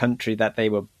to the country that they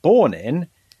were born in,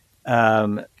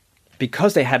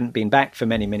 because they hadn't been back for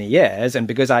many, many years. And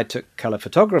because I took color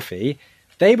photography,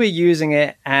 they were using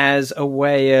it as a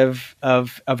way of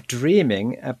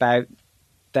dreaming about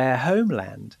their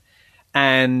homeland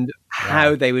and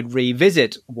how they would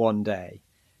revisit one day.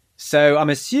 So I'm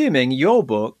assuming your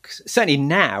book, certainly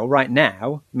now, right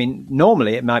now, I mean,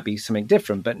 normally it might be something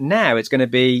different, but now it's going to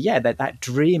be, that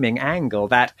dreaming angle,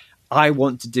 that I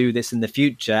want to do this in the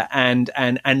future, and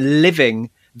living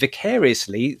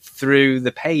vicariously through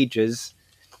the pages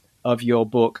of your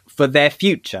book for their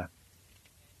future.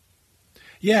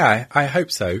 Yeah, I hope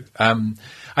so.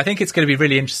 I think it's going to be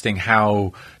really interesting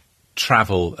how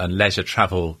travel and leisure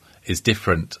travel is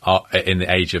different in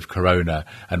the age of Corona,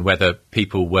 and whether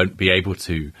people won't be able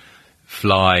to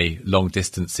fly long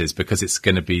distances because it's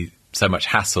going to be so much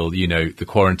hassle. The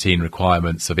quarantine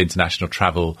requirements of international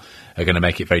travel are going to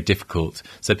make it very difficult.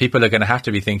 So people are going to have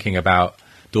to be thinking about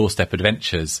doorstep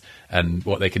adventures and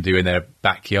what they can do in their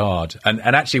backyard. And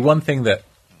actually, one thing that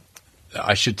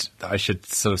I should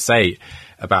sort of say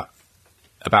about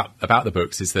the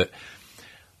books is that,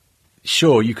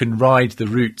 sure, you can ride the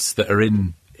routes that are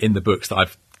in the books that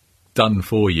I've done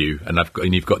for you, and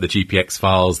you've got the GPX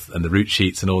files and the route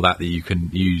sheets and all that you can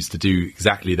use to do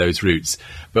exactly those routes.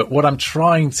 But what I'm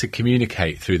trying to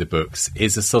communicate through the books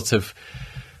is a sort of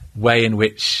way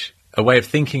of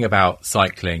thinking about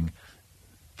cycling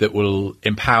that will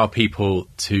empower people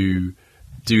to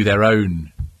do their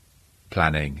own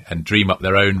planning and dream up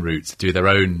their own routes, do their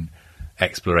own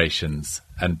explorations,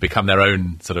 and become their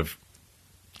own sort of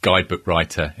guidebook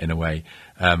writer in a way.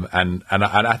 And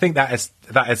I think that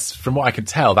is, from what I can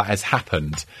tell, that has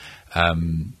happened.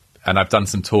 And I've done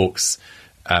some talks.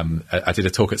 I did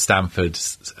a talk at Stanford,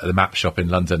 the map shop in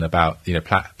London, about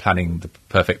planning the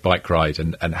perfect bike ride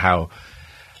and how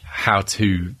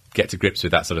to get to grips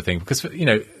with that sort of thing. Because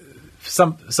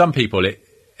some people,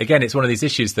 it's one of these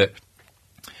issues that,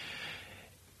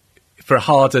 for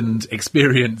hardened,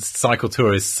 experienced cycle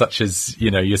tourists such as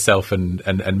yourself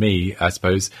and me, I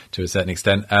suppose, to a certain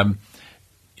extent,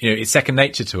 it's second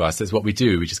nature to us. That's what we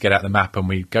do. We just get out the map and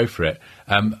we go for it.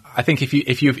 I think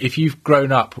if you've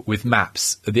grown up with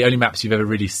maps, the only maps you've ever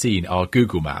really seen are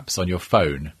Google Maps on your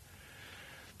phone,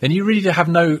 then you really have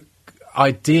no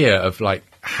idea of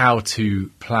how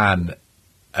to plan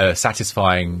a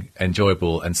satisfying,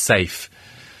 enjoyable, and safe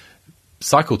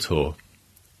cycle tour.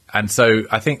 And so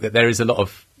I think that there is a lot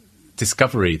of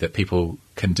discovery that people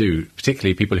can do,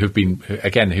 particularly people who've been,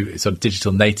 who sort of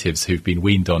digital natives who've been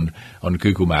weaned on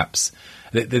Google Maps.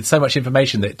 There's so much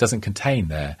information that it doesn't contain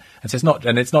there, and so it's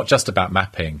not just about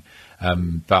mapping.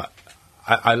 But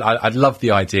I love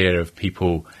the idea of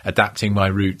people adapting my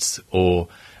routes or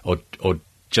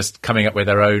just coming up with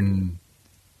their own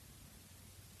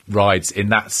rides in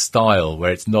that style,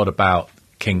 where it's not about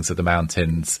Kings of the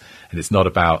Mountains and it's not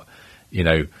about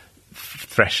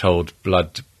threshold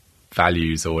blood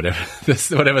values or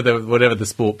whatever the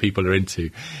sport people are into.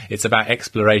 It's about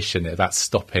exploration, about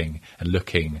stopping and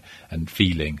looking and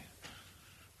feeling.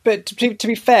 But to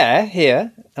be fair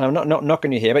here, and I'm not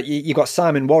knocking you here, but you got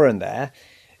Simon Warren there,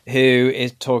 who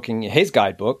is talking his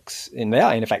guidebooks, and they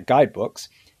are in effect guidebooks,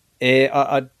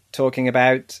 are talking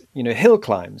about hill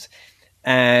climbs,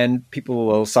 and people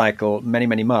will cycle many,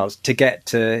 many miles to get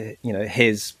to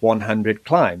his 100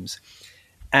 climbs.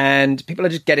 And people are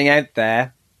just getting out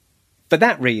there for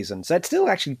that reason. So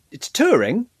it's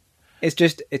touring.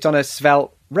 It's on a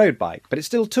svelte road bike, but it's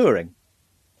still touring.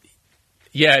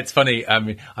 Yeah, it's funny.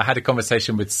 I had a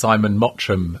conversation with Simon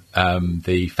Mottram,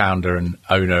 the founder and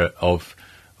owner of,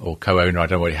 or co-owner, I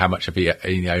don't know how much of he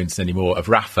owns anymore, of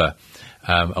Rapha,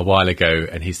 a while ago.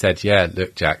 And he said, yeah,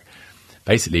 look, Jack,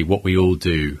 basically what we all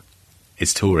do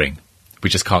is touring. We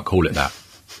just can't call it that.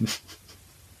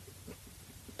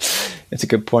 It's a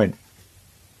good point.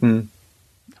 Mm.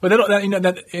 Well,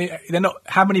 they're not.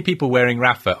 How many people wearing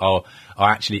Rapha are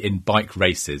actually in bike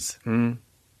races? Mm.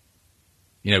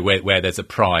 Where there's a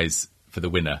prize for the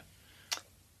winner.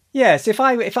 Yes, if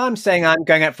I'm saying I'm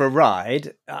going out for a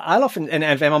ride, I'll often, and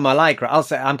if I'm on my Lycra, I'll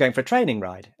say I'm going for a training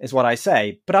ride, is what I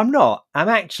say. But I'm not. I'm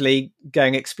actually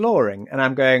going exploring, and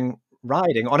I'm going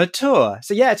riding on a tour.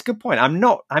 So yeah, it's a good point. I'm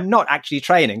not actually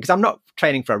training, because I'm not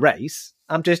training for a race.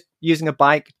 I'm just using a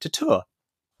bike to tour.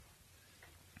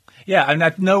 Yeah,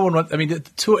 and no one wants. I mean, the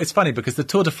tour. It's funny because the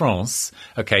Tour de France.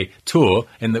 Okay, tour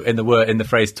in the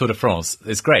phrase Tour de France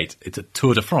is great. It's a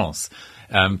Tour de France.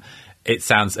 It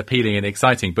sounds appealing and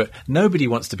exciting, but nobody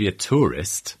wants to be a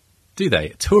tourist, do they?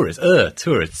 Tourists,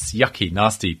 yucky,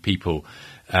 nasty people.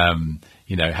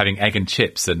 Having egg and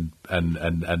chips and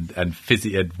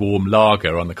fizzy and warm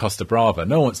lager on the Costa Brava.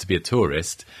 No one wants to be a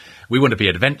tourist. We want to be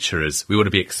adventurers. We want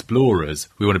to be explorers.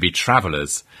 We want to be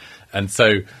travellers. And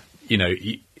so,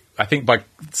 I think by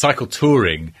cycle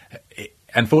touring,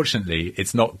 unfortunately,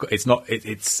 it's not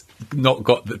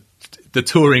got the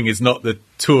touring is not the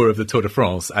tour of the Tour de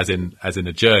France as in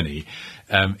a journey.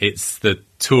 It's the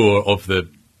tour of the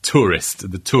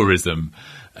tourist, the tourism,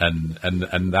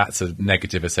 and that's a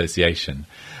negative association.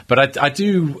 But I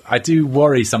do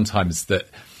worry sometimes that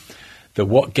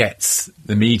what gets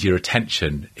the media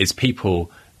attention is people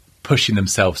pushing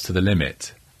themselves to the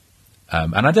limit.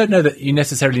 And I don't know that you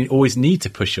necessarily always need to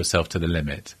push yourself to the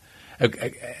limit.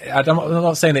 I'm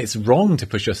not saying that it's wrong to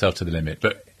push yourself to the limit,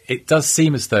 but it does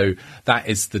seem as though that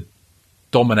is the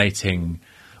dominating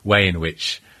way in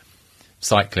which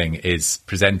cycling is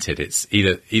presented. It's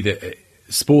either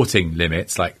sporting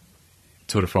limits like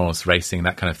Tour de France racing,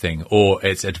 that kind of thing, or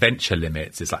it's adventure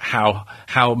limits. It's like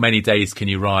how many days can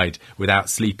you ride without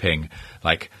sleeping?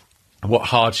 Like what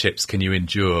hardships can you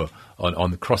endure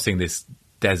on crossing this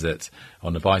desert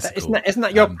on a bicycle? Isn't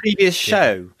that your previous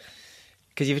show?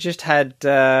 Because you've just had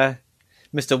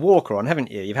Mr. Walker on, haven't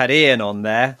you? You've had Ian on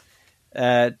there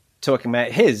talking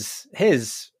about his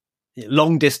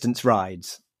long distance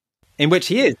rides, in which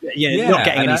he is not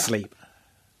getting any sleep.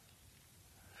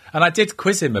 And I did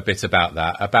quiz him a bit about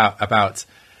that. About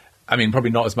I mean,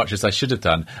 probably not as much as I should have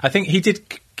done. I think he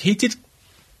did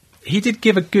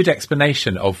give a good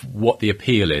explanation of what the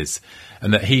appeal is,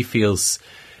 and that he feels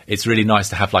it's really nice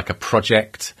to have like a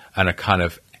project and a kind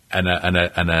of and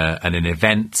an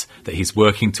event that he's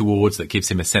working towards that gives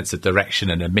him a sense of direction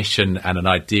and a mission and an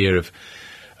idea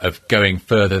of going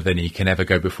further than he can ever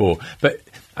go before. But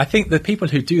I think the people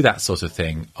who do that sort of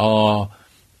thing are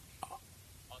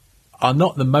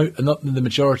not the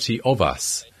majority of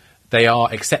us. They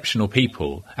are exceptional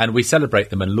people, and we celebrate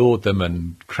them and laud them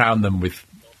and crown them with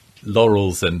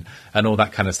laurels and all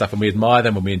that kind of stuff, and we admire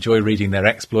them and we enjoy reading their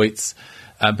exploits.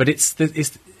 But it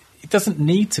doesn't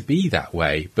need to be that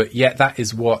way, but yet that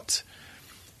is what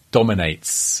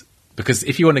dominates. Because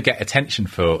if you want to get attention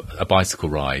for a bicycle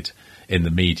ride in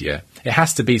the media, it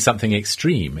has to be something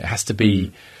extreme. It has to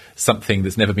be something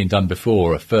that's never been done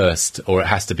before, a first, or it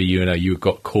has to be, you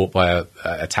got caught by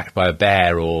attacked by a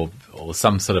bear or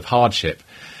some sort of hardship.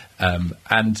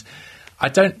 And I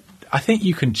think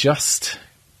you can just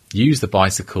use the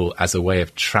bicycle as a way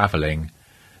of travelling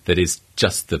that is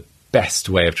just the best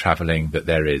way of travelling that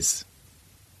there is.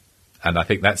 And I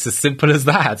think that's as simple as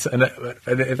that. And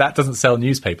that doesn't sell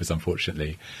newspapers,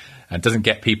 unfortunately, and doesn't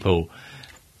get people,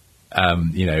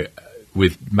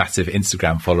 with massive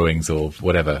Instagram followings or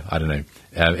whatever. I don't know.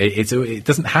 It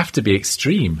doesn't have to be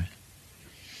extreme.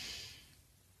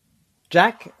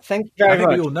 Jack, thank you very much. I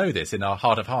think we all know this in our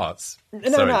heart of hearts. Sorry.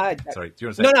 Do you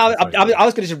want to say? I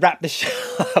was going to just wrap the show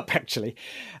up, actually.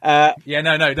 No.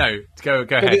 Go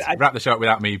ahead. Wrap the show up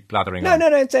without me blathering on. No.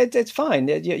 It's fine.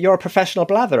 You're a professional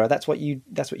blatherer. That's what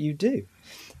you do.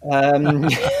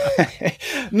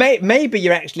 Maybe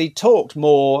you actually talked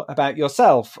more about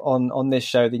yourself on this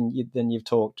show than you've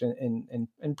talked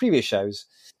in previous shows.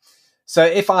 So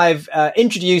if I've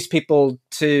introduced people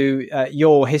to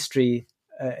your history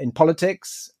in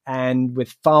politics and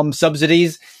with farm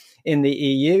subsidies in the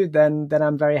EU, then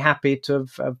I'm very happy to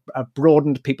have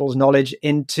broadened people's knowledge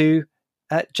into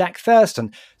Jack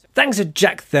Thurston. Thanks to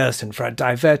Jack Thurston for a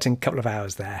diverting couple of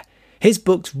hours there. His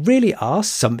books really are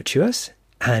sumptuous,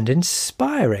 and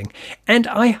inspiring, and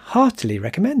I heartily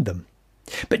recommend them.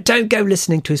 But don't go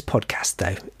listening to his podcast,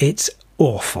 though. It's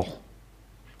awful.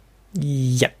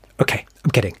 Yep, okay,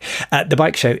 I'm kidding. The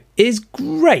Bike Show is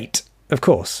great, of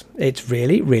course. It's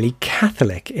really, really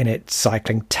Catholic in its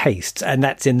cycling tastes, and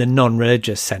that's in the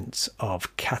non-religious sense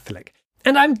of Catholic.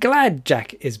 And I'm glad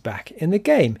Jack is back in the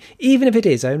game, even if it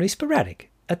is only sporadic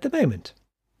at the moment.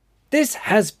 This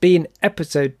has been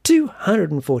episode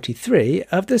 243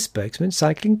 of the Spokesman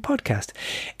Cycling Podcast.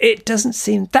 It doesn't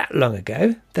seem that long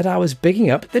ago that I was bigging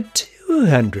up the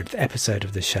 200th episode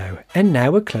of the show, and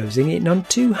now we're closing in on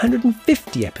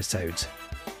 250 episodes.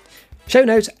 Show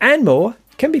notes and more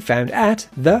can be found at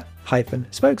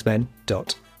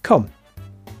the-spokesmen.com.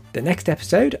 The next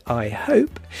episode, I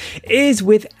hope, is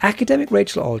with academic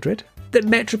Rachel Aldred, the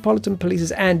Metropolitan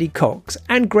Police's Andy Cox,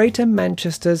 and Greater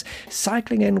Manchester's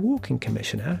Cycling and Walking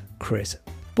Commissioner, Chris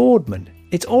Boardman.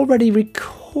 It's already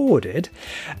recorded,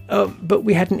 but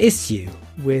we had an issue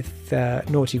with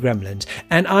Naughty Gremlins,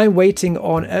 and I'm waiting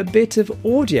on a bit of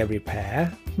audio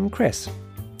repair from Chris.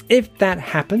 If that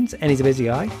happens, and he's a busy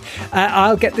guy,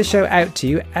 I'll get the show out to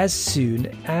you as soon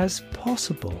as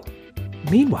possible.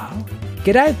 Meanwhile,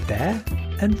 get out there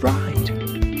and ride.